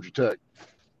play Georgia Tech.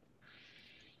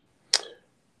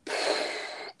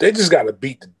 They just got to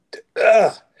beat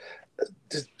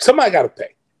somebody got to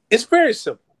pay. It's very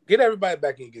simple. Get everybody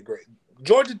back in and get great.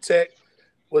 Georgia Tech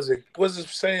was it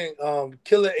saying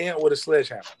kill an ant with a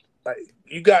sledgehammer. Like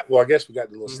I guess we got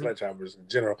the little sledgehammers in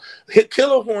general.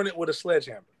 Kill a hornet with a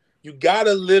sledgehammer. You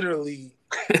gotta literally,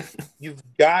 you've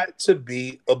got to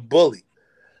be a bully.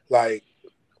 Like,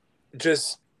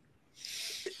 just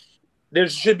there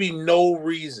should be no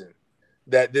reason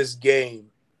that this game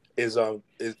is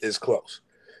close.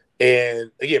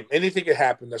 And again, anything can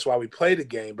happen. That's why we play the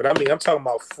game. But I'm talking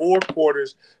about 4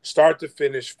 quarters, start to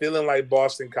finish, feeling like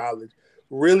Boston College.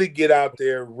 Really get out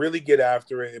there, really get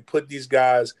after it, and put these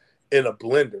guys in a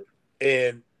blender.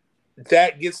 And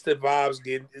that gets the vibes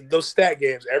getting those stat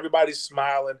games. Everybody's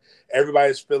smiling.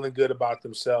 Everybody's feeling good about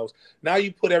themselves. Now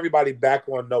you put everybody back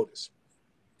on notice,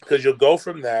 because you'll go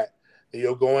from that and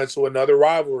you'll go into another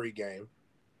rivalry game.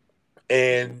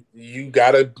 And you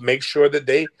got to make sure that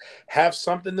they have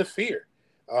something to fear.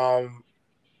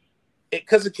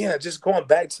 Because, again, just going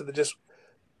back to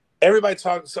everybody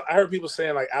talking. So I heard people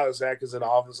saying, like, Alex Zach is in the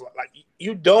offense. Like,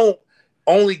 you don't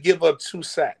only give up 2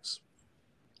 sacks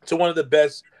to one of the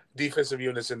best defensive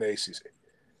units in the ACC.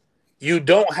 You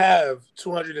don't have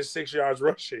 206 yards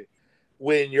rushing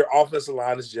when your offensive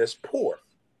line is just poor.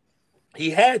 He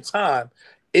had time.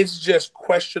 It's just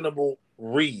questionable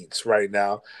reads right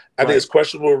now. I think it's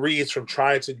questionable reads from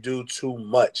trying to do too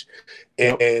much.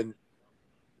 And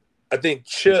I think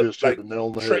Trey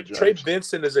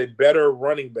Benson is a better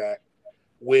running back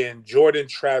when Jordan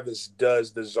Travis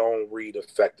does the zone read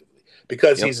effectively,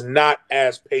 because he's not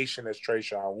as patient as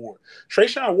Trayshawn Ward.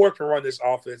 Trayshawn Ward can run this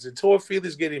offense. And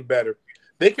Toafili's getting better.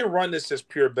 They can run this as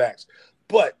pure backs.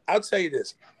 But I'll tell you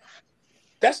this.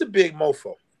 That's a big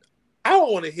mofo. I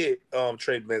don't want to hit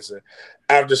Trey Benson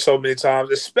after so many times,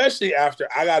 especially after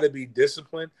I got to be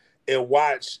disciplined and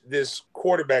watch this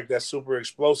quarterback that's super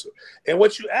explosive. And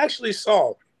what you actually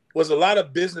saw was a lot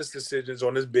of business decisions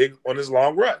on this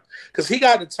long run, because he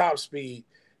got the top speed,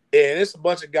 and it's a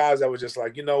bunch of guys that were just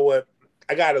like, you know what,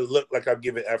 I got to look like I'm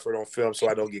giving effort on film so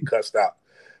I don't get cussed out.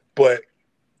 But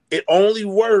it only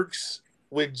works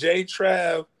when J.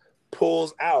 Trav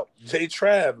pulls out. J.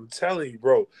 Trav, I'm telling you,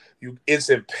 bro, it's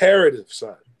imperative,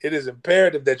 son. It is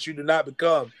imperative that you do not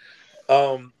become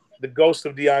the ghost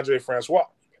of DeAndre Francois.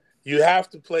 You have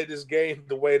to play this game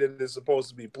the way that it's supposed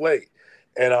to be played.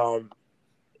 And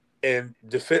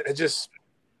defend just.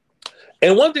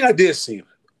 And one thing I did see,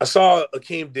 I saw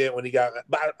Akeem Dent when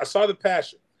I saw the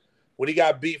passion when he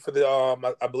got beat for the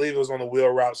I believe it was on the wheel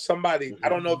route. Somebody, I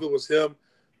don't know if it was him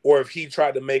or if he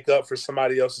tried to make up for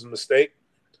somebody else's mistake.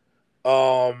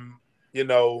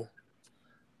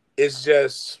 It's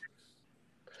just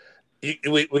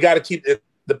we got to keep it.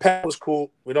 The pass was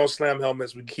cool. We don't slam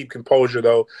helmets. We keep composure,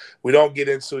 though. We don't get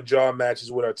into jaw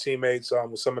matches with our teammates.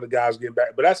 With some of the guys getting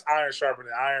back, but that's iron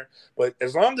sharpening iron. But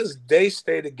as long as they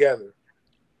stay together,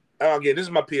 again, this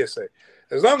is my PSA.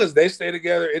 As long as they stay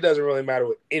together, it doesn't really matter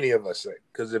what any of us say.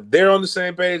 Because if they're on the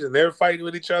same page and they're fighting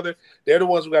with each other, they're the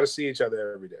ones who got to see each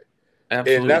other every day.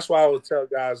 Absolutely. And that's why I would tell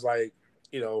guys, like,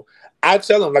 I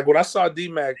tell them, like, when I saw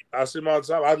D-Mac, I see him all the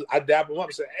time, I dap him up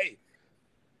and say, hey,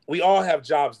 we all have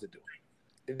jobs to do.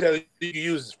 You can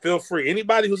use this. Feel free.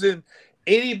 Anybody use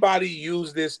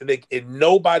this, and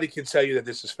nobody can tell you that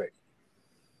this is fake.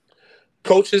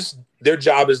 Coaches, their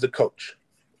job is to coach.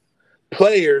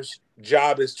 Players'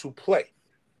 job is to play.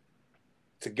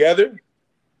 Together,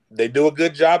 They do a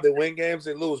good job. They win games,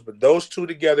 they lose. But those two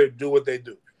together do what they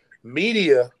do.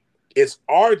 Media, it's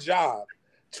our job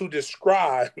to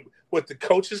describe what the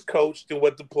coaches coached and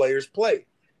what the players play.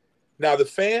 Now, the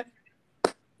fan,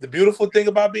 the beautiful thing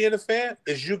about being a fan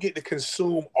is you get to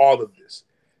consume all of this.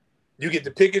 You get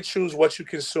to pick and choose what you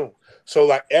consume. So,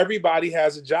 like, everybody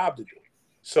has a job to do.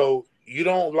 So you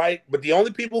don't like, but the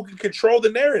only people who can control the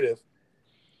narrative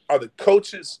are the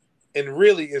coaches, and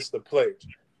really it's the players.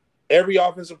 Every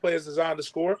offensive play is designed to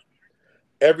score.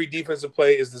 Every defensive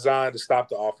play is designed to stop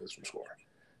the offense from scoring.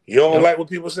 You don't like what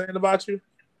people are saying about you?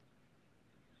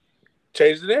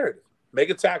 Change the narrative. Make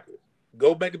a tackle.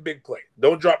 Go make a big play.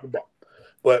 Don't drop the ball.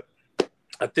 But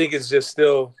I think it's just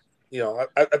still, I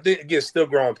think it gets still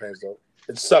growing pains, though.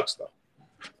 It sucks,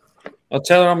 though.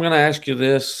 Taylor, I'm going to ask you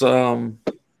this.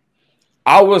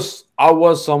 I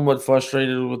was somewhat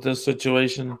frustrated with this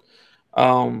situation.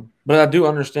 But I do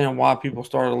understand why people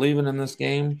started leaving in this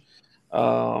game.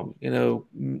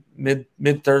 Mid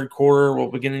third quarter,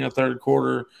 beginning of third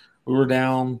quarter, we were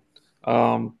down.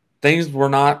 Things were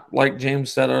not like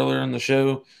James said earlier in the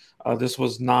show. This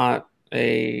was not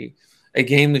a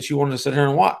game that you wanted to sit here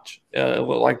and watch. It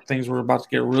looked like things were about to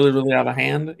get really, really out of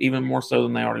hand, even more so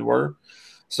than they already were.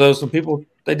 So some people,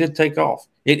 they did take off.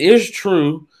 It is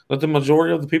true that the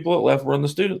majority of the people that left were in the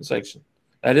student section.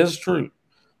 That is true.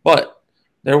 But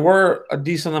there were a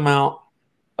decent amount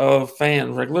of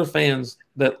fans, regular fans,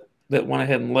 that went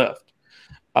ahead and left.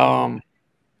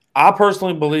 I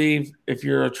personally believe if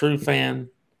you're a true fan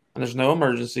and there's no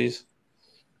emergencies,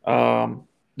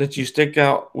 that you stick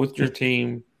out with your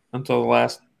team until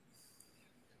the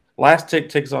last tick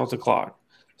ticks off the clock.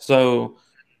 So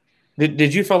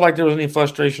did you feel like there was any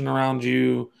frustration around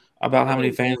you about how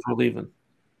many fans were leaving?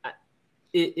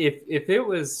 If it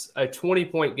was a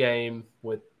 20-point game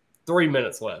with 3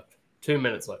 minutes left, 2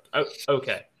 minutes left,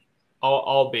 okay,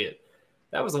 albeit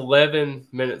that was 11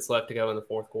 minutes left to go in the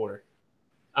fourth quarter.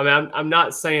 I mean, I'm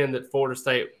not saying that Florida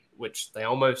State, which they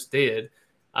almost did,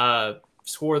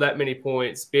 score that many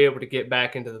points, be able to get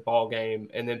back into the ball game,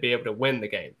 and then be able to win the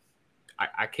game.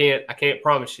 I can't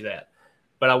promise you that,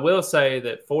 but I will say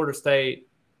that Florida State,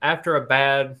 after a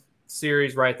bad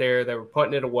series right there, they were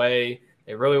putting it away.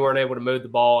 They really weren't able to move the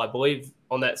ball. I believe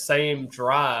on that same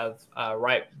drive,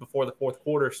 right before the fourth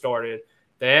quarter started,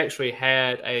 they actually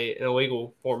had an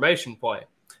illegal formation play.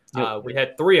 Yep. We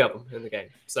had 3 of them in the game.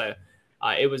 So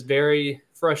it was very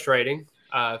frustrating.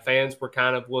 Fans were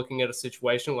kind of looking at a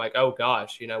situation like, oh,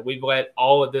 gosh, we've let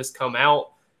all of this come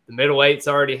out. The middle eight's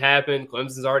already happened.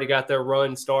 Clemson's already got their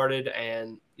run started.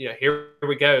 And, here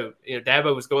we go.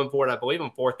 Dabo was going for it, I believe, on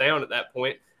 4th down at that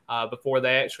point. Before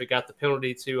they actually got the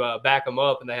penalty to back them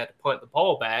up and they had to punt the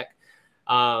ball back.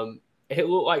 It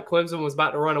looked like Clemson was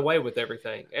about to run away with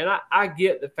everything. And I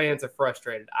get that fans are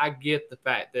frustrated. I get the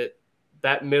fact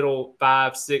that middle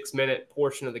 5-6 minute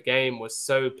portion of the game was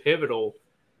so pivotal.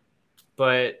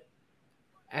 But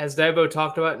as Dabo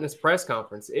talked about in his press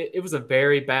conference, it was a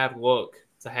very bad look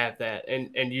to have that.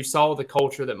 And you saw the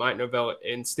culture that Mike Norvell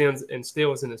instills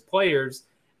in his players.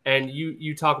 And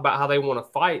you talk about how they want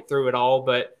to fight through it all,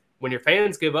 but when your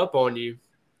fans give up on you,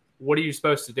 what are you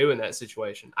supposed to do in that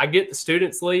situation? I get the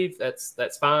students leave. That's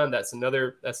fine. That's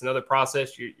another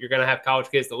process. You're going to have college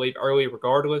kids that leave early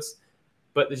regardless.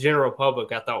 But the general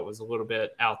public, I thought, was a little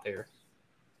bit out there.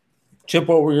 Chip,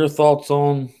 what were your thoughts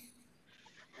on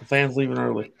the fans leaving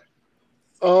early?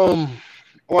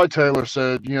 Like Taylor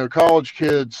said, college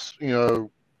kids,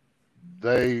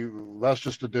 that's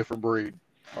just a different breed.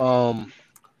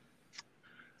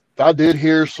 I did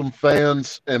hear some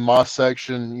fans in my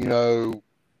section,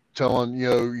 telling,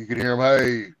 you could hear them,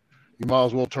 hey, you might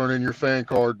as well turn in your fan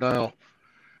card now.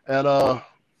 And,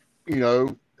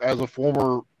 as a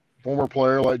former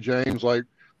player like James, like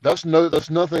that's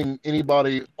nothing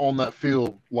anybody on that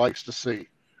field likes to see.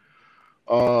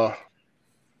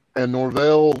 And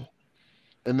Norvell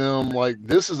and them, like,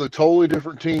 this is a totally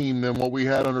different team than what we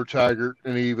had under Taggart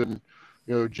and even,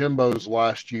 Jimbo's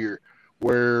last year,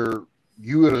 where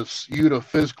you would have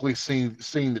physically seen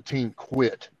the team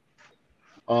quit.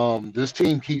 This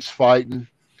team keeps fighting,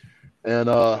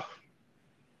 and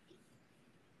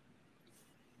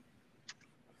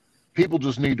people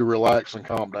just need to relax and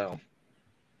calm down.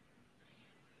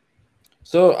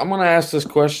 So I'm going to ask this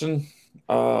question,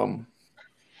 Taylor.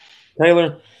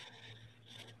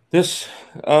 This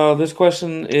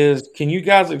question is: can you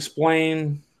guys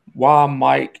explain why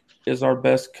Mike is our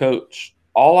best coach?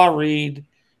 All I read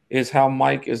is how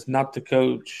Mike is not the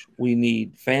coach we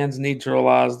need. Fans need to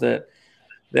realize that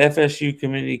the FSU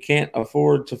community can't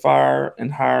afford to fire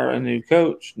and hire a new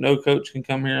coach. No coach can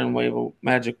come here and wave a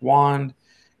magic wand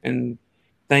and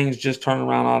things just turn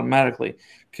around automatically.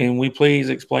 Can we please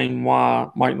explain why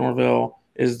Mike Norvell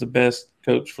is the best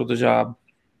coach for the job?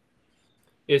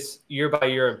 It's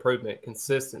year-by-year improvement,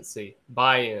 consistency,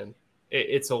 buy-in.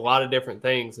 It's a lot of different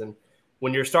things. And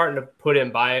when you're starting to put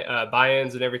in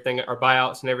buy-ins and everything, or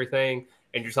buyouts and everything,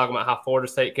 and you're talking about how Florida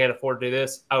State can't afford to do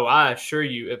this, I assure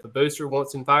you, if a booster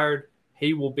wants him fired,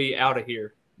 he will be out of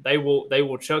here. They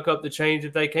will chunk up the change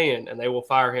if they can, and they will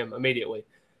fire him immediately.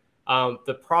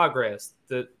 The progress,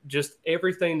 just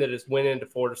everything that has went into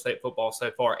Florida State football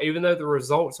so far, even though the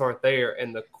results aren't there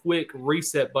and the quick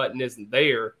reset button isn't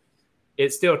there,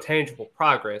 it's still tangible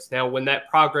progress. Now, when that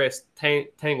progress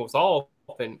tangles off,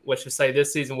 and let's just say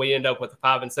this season we end up with a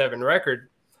 5-7 record,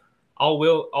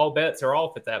 all bets are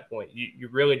off at that point. You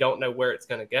really don't know where it's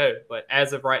going to go. But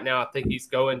as of right now, I think he's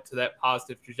going to that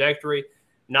positive trajectory.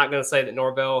 Not going to say that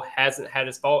Norvell hasn't had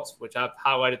his faults, which I've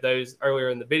highlighted those earlier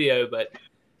in the video, but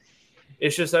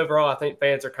it's just overall, I think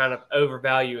fans are kind of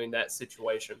overvaluing that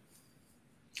situation.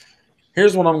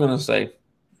 Here's what I'm going to say.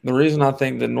 The reason I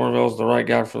think that Norvell's the right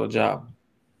guy for the job.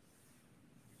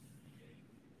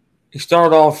 He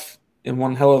started off in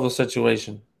one hell of a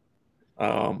situation.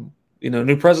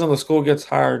 New president of the school gets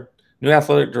hired, new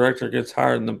athletic director gets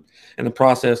hired in the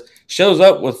process, shows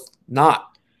up with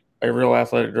not a real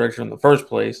athletic director in the first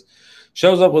place,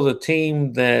 shows up with a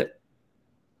team that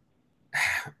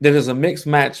is a mixed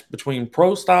match between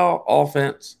pro-style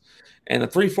offense and a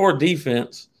 3-4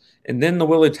 defense, and then the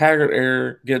Willie Taggart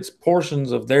era gets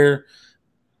portions of their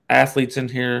athletes in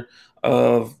here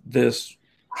of this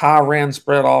high-ran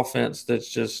spread offense that's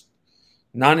just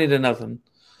 90-0.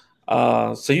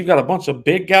 So you've got a bunch of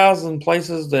big guys in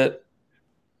places that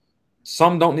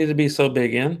some don't need to be so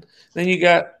big in. Then you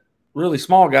got really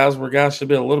small guys where guys should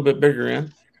be a little bit bigger in.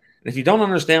 And if you don't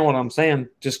understand what I'm saying,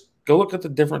 just go look at the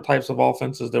different types of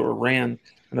offenses that were ran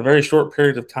in a very short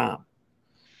period of time.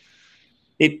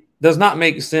 It does not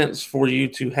make sense for you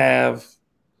to have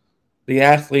the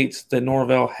athletes that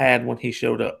Norvell had when he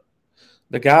showed up.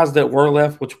 The guys that were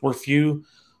left, which were few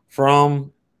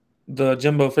from the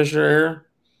Jimbo Fisher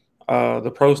era,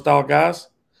 the pro-style guys,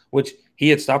 which he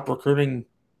had stopped recruiting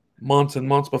months and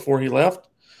months before he left.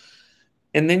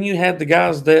 And then you had the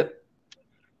guys that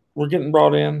were getting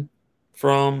brought in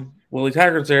from Willie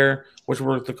Taggart's era, which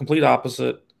were the complete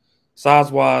opposite,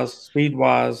 size-wise,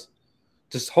 speed-wise,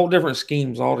 just whole different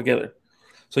schemes altogether.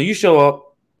 So you show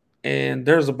up, and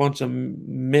there's a bunch of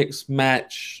mixed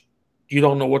match. You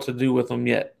don't know what to do with them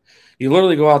yet. You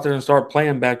literally go out there and start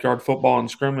playing backyard football and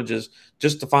scrimmages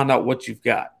just to find out what you've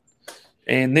got.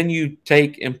 And then you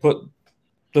take and put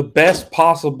the best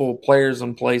possible players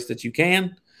in place that you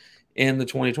can in the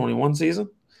 2021 season.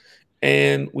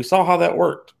 And we saw how that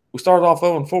worked. We started off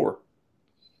 0-4.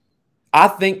 I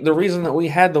think the reason that we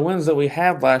had the wins that we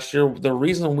had last year, the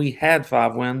reason we had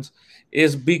 5 wins,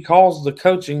 is because the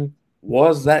coaching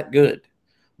was that good.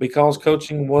 Because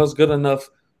coaching was good enough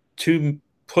to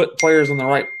put players in the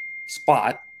right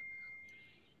spot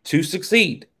to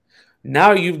succeed.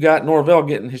 Now you've got Norvell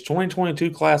getting his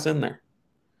 2022 class in there.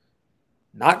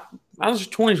 Not his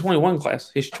 2021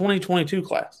 class, his 2022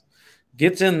 class.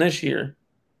 Gets in this year.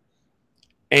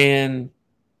 And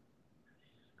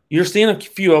you're seeing a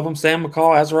few of them, Sam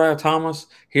McCall, Azariah Thomas,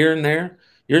 here and there.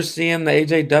 You're seeing the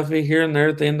A.J. Duffy here and there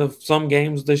at the end of some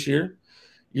games this year.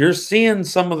 You're seeing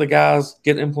some of the guys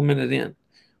get implemented in.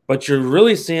 But you're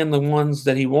really seeing the ones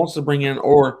that he wants to bring in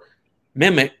or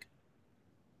mimic.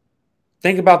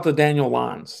 Think about the Daniel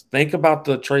Lyons. Think about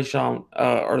the Trayshawn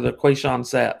or the Quayshawn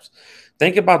Sapps.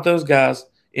 Think about those guys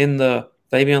in the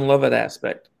Fabian Lovett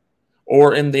aspect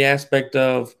or in the aspect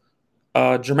of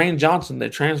Jermaine Johnson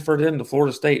that transferred into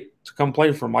Florida State to come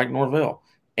play for Mike Norvell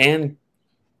and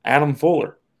Adam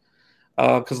Fuller.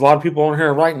 Because a lot of people on here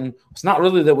are writing, it's not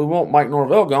really that we want Mike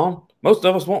Norvell gone. Most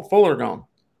of us want Fuller gone.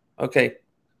 Okay,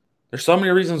 there's so many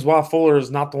reasons why Fuller is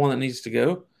not the one that needs to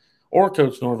go or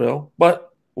Coach Norvell,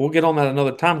 but we'll get on that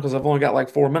another time because I've only got like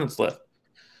 4 minutes left.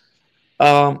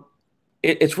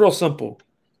 It's real simple.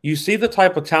 You see the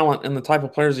type of talent and the type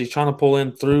of players he's trying to pull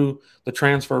in through the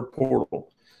transfer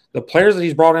portal. The players that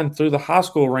he's brought in through the high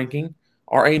school ranking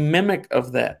are a mimic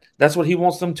of that. That's what he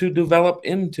wants them to develop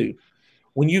into.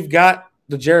 When you've got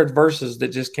the Jared Verses that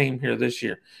just came here this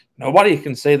year, nobody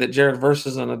can say that Jared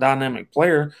Verses isn't a dynamic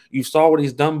player. You saw what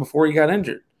he's done before he got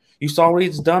injured. You saw what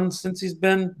he's done since he's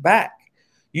been back.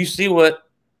 You see what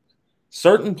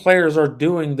certain players are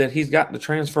doing that he's gotten to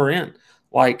transfer in.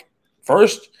 Like,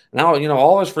 first, now,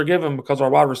 all is forgiven because our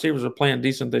wide receivers are playing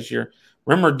decent this year.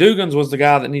 Remember, Dugans was the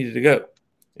guy that needed to go.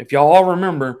 If y'all all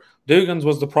remember, Dugans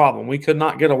was the problem. We could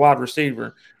not get a wide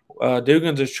receiver.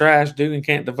 Dugans is trash. Dugan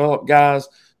can't develop guys.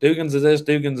 Dugans is this.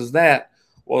 Dugans is that.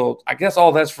 Well, I guess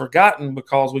all that's forgotten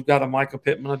because we've got a Micah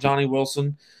Pittman, a Johnny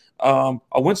Wilson, a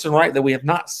Winston Wright that we have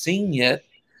not seen yet.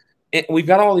 And we've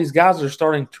got all these guys that are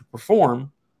starting to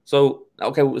perform. So,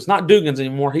 okay, it's not Dugans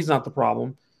anymore. He's not the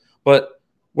problem. But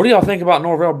what do y'all think about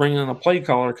Norvell bringing in a play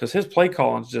caller? Because his play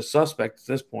calling is just suspect at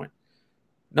this point.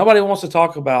 Nobody wants to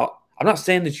talk about – I'm not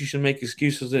saying that you should make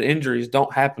excuses that injuries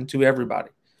don't happen to everybody.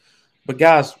 But,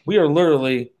 guys, we are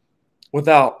literally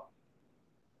without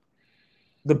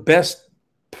the best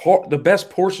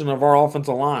portion of our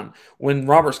offensive line when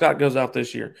Robert Scott goes out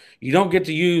this year. You don't get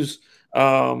to use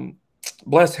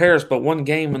Bless Harris but one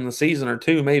game in the season or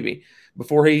two maybe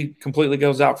before he completely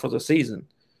goes out for the season.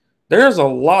 There's a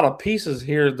lot of pieces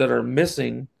here that are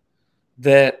missing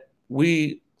that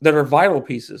are vital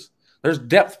pieces. There's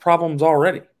depth problems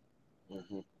already.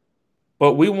 Mm-hmm.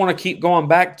 But we want to keep going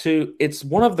back to it's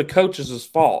one of the coaches'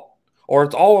 fault or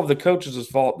it's all of the coaches'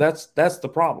 fault. That's the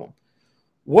problem.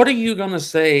 What are you going to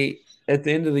say at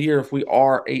the end of the year if we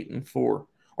are 8-4?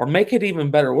 Or make it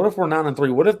even better. What if we're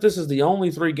 9-3? What if this is the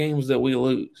only 3 games that we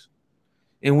lose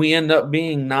and we end up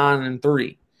being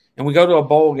 9-3 and we go to a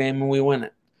bowl game and we win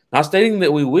it? Not stating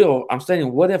that we will. I'm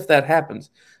stating what if that happens?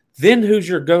 Then who's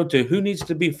your go-to? Who needs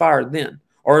to be fired then?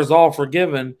 Or is all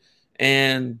forgiven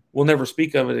and we'll never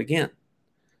speak of it again?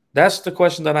 That's the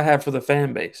question that I have for the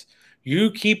fan base. You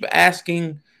keep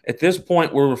asking at this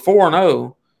point where we're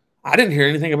 4-0. I didn't hear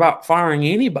anything about firing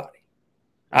anybody.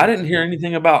 I didn't hear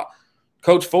anything about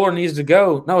Coach Fuller needs to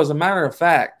go. No, as a matter of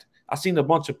fact, I seen a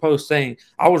bunch of posts saying,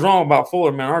 I was wrong about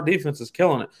Fuller, man. Our defense is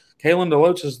killing it. Kalen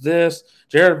DeLoach is this.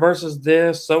 Jared versus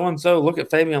this. So-and-so. Look at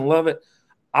Fabian Lovett.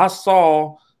 I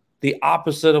saw the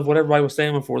opposite of what everybody was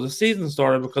saying before the season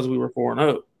started because we were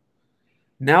 4-0.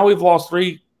 Now we've lost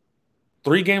three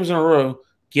games in a row.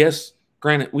 Yes,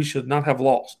 granted, we should not have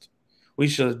lost. We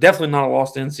should have definitely not have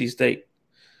lost to NC State.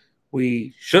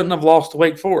 We shouldn't have lost to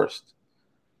Wake Forest.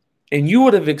 And you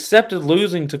would have accepted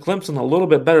losing to Clemson a little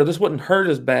bit better. This wouldn't hurt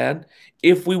as bad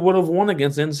if we would have won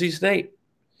against NC State.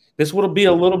 This would be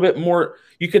a little bit more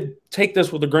 – you could take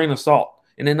this with a grain of salt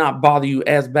and it not bother you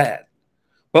as bad.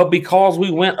 But because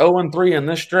we went 0-3 in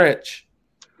this stretch,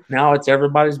 now it's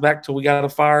everybody's back till we got to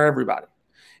fire everybody.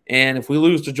 And if we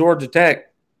lose to Georgia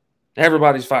Tech,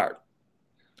 everybody's fired.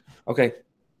 Okay.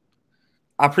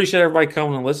 I appreciate everybody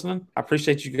coming and listening. I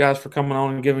appreciate you guys for coming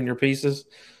on and giving your pieces.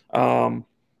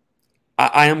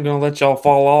 I am going to let y'all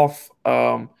fall off.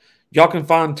 Y'all can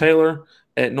find Taylor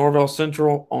at Norvell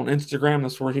Central on Instagram.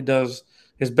 That's where he does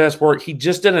his best work. He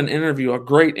just did an interview, a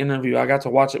great interview. I got to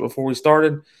watch it before we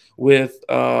started with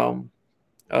Denzel.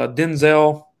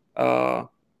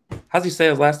 How's he say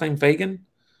his last name? Fagan?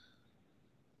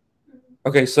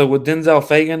 Okay, so with Denzel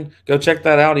Fagan, go check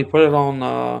that out. He put it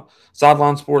on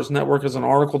Sideline Sports Network as an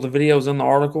article. The video is in the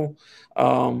article.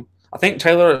 I think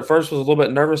Taylor at first was a little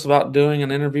bit nervous about doing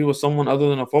an interview with someone other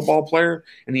than a football player,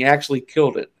 and he actually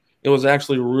killed it. It was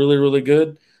actually really, really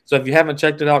good. So if you haven't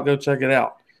checked it out, go check it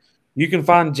out. You can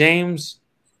find James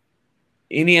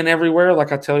any and everywhere,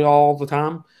 like I tell you all the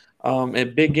time,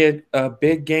 at Big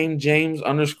Game James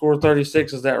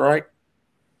 _36. Is that right?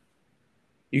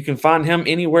 You can find him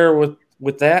anywhere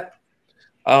with that.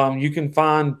 You can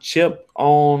find Chip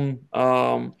on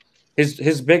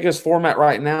his biggest format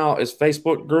right now is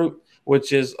Facebook group,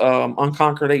 which is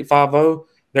Unconquered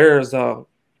 850. There's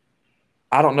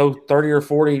I don't know, 30 or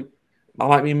 40, I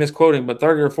might be misquoting, but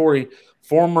 30 or 40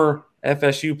 former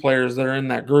FSU players that are in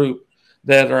that group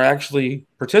that are actually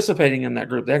participating in that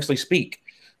group. They actually speak.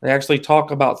 They actually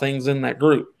talk about things in that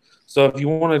group. So if you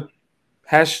want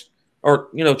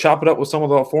to chop it up with some of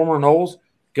the former Knowles,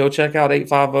 go check out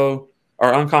 850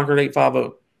 or Unconquered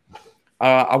 850.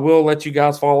 I will let you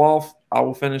guys fall off. I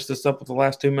will finish this up with the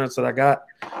last 2 minutes that I got.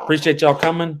 Appreciate y'all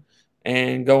coming,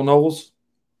 and go Knowles.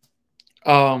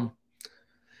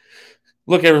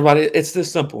 Look, everybody, it's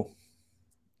this simple.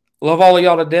 Love all of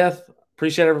y'all to death.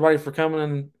 Appreciate everybody for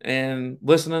coming and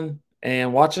listening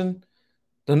and watching.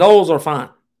 The Knowles are fine.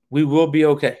 We will be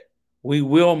okay. We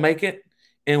will make it,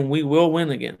 and we will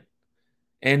win again.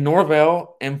 And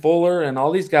Norvell and Fuller and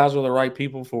all these guys are the right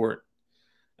people for it.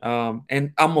 And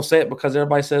I'm going to say it because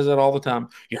everybody says it all the time.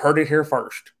 You heard it here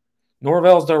first.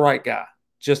 Norvell's the right guy.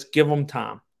 Just give them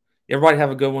time. Everybody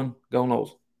have a good one. Go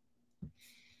Knowles.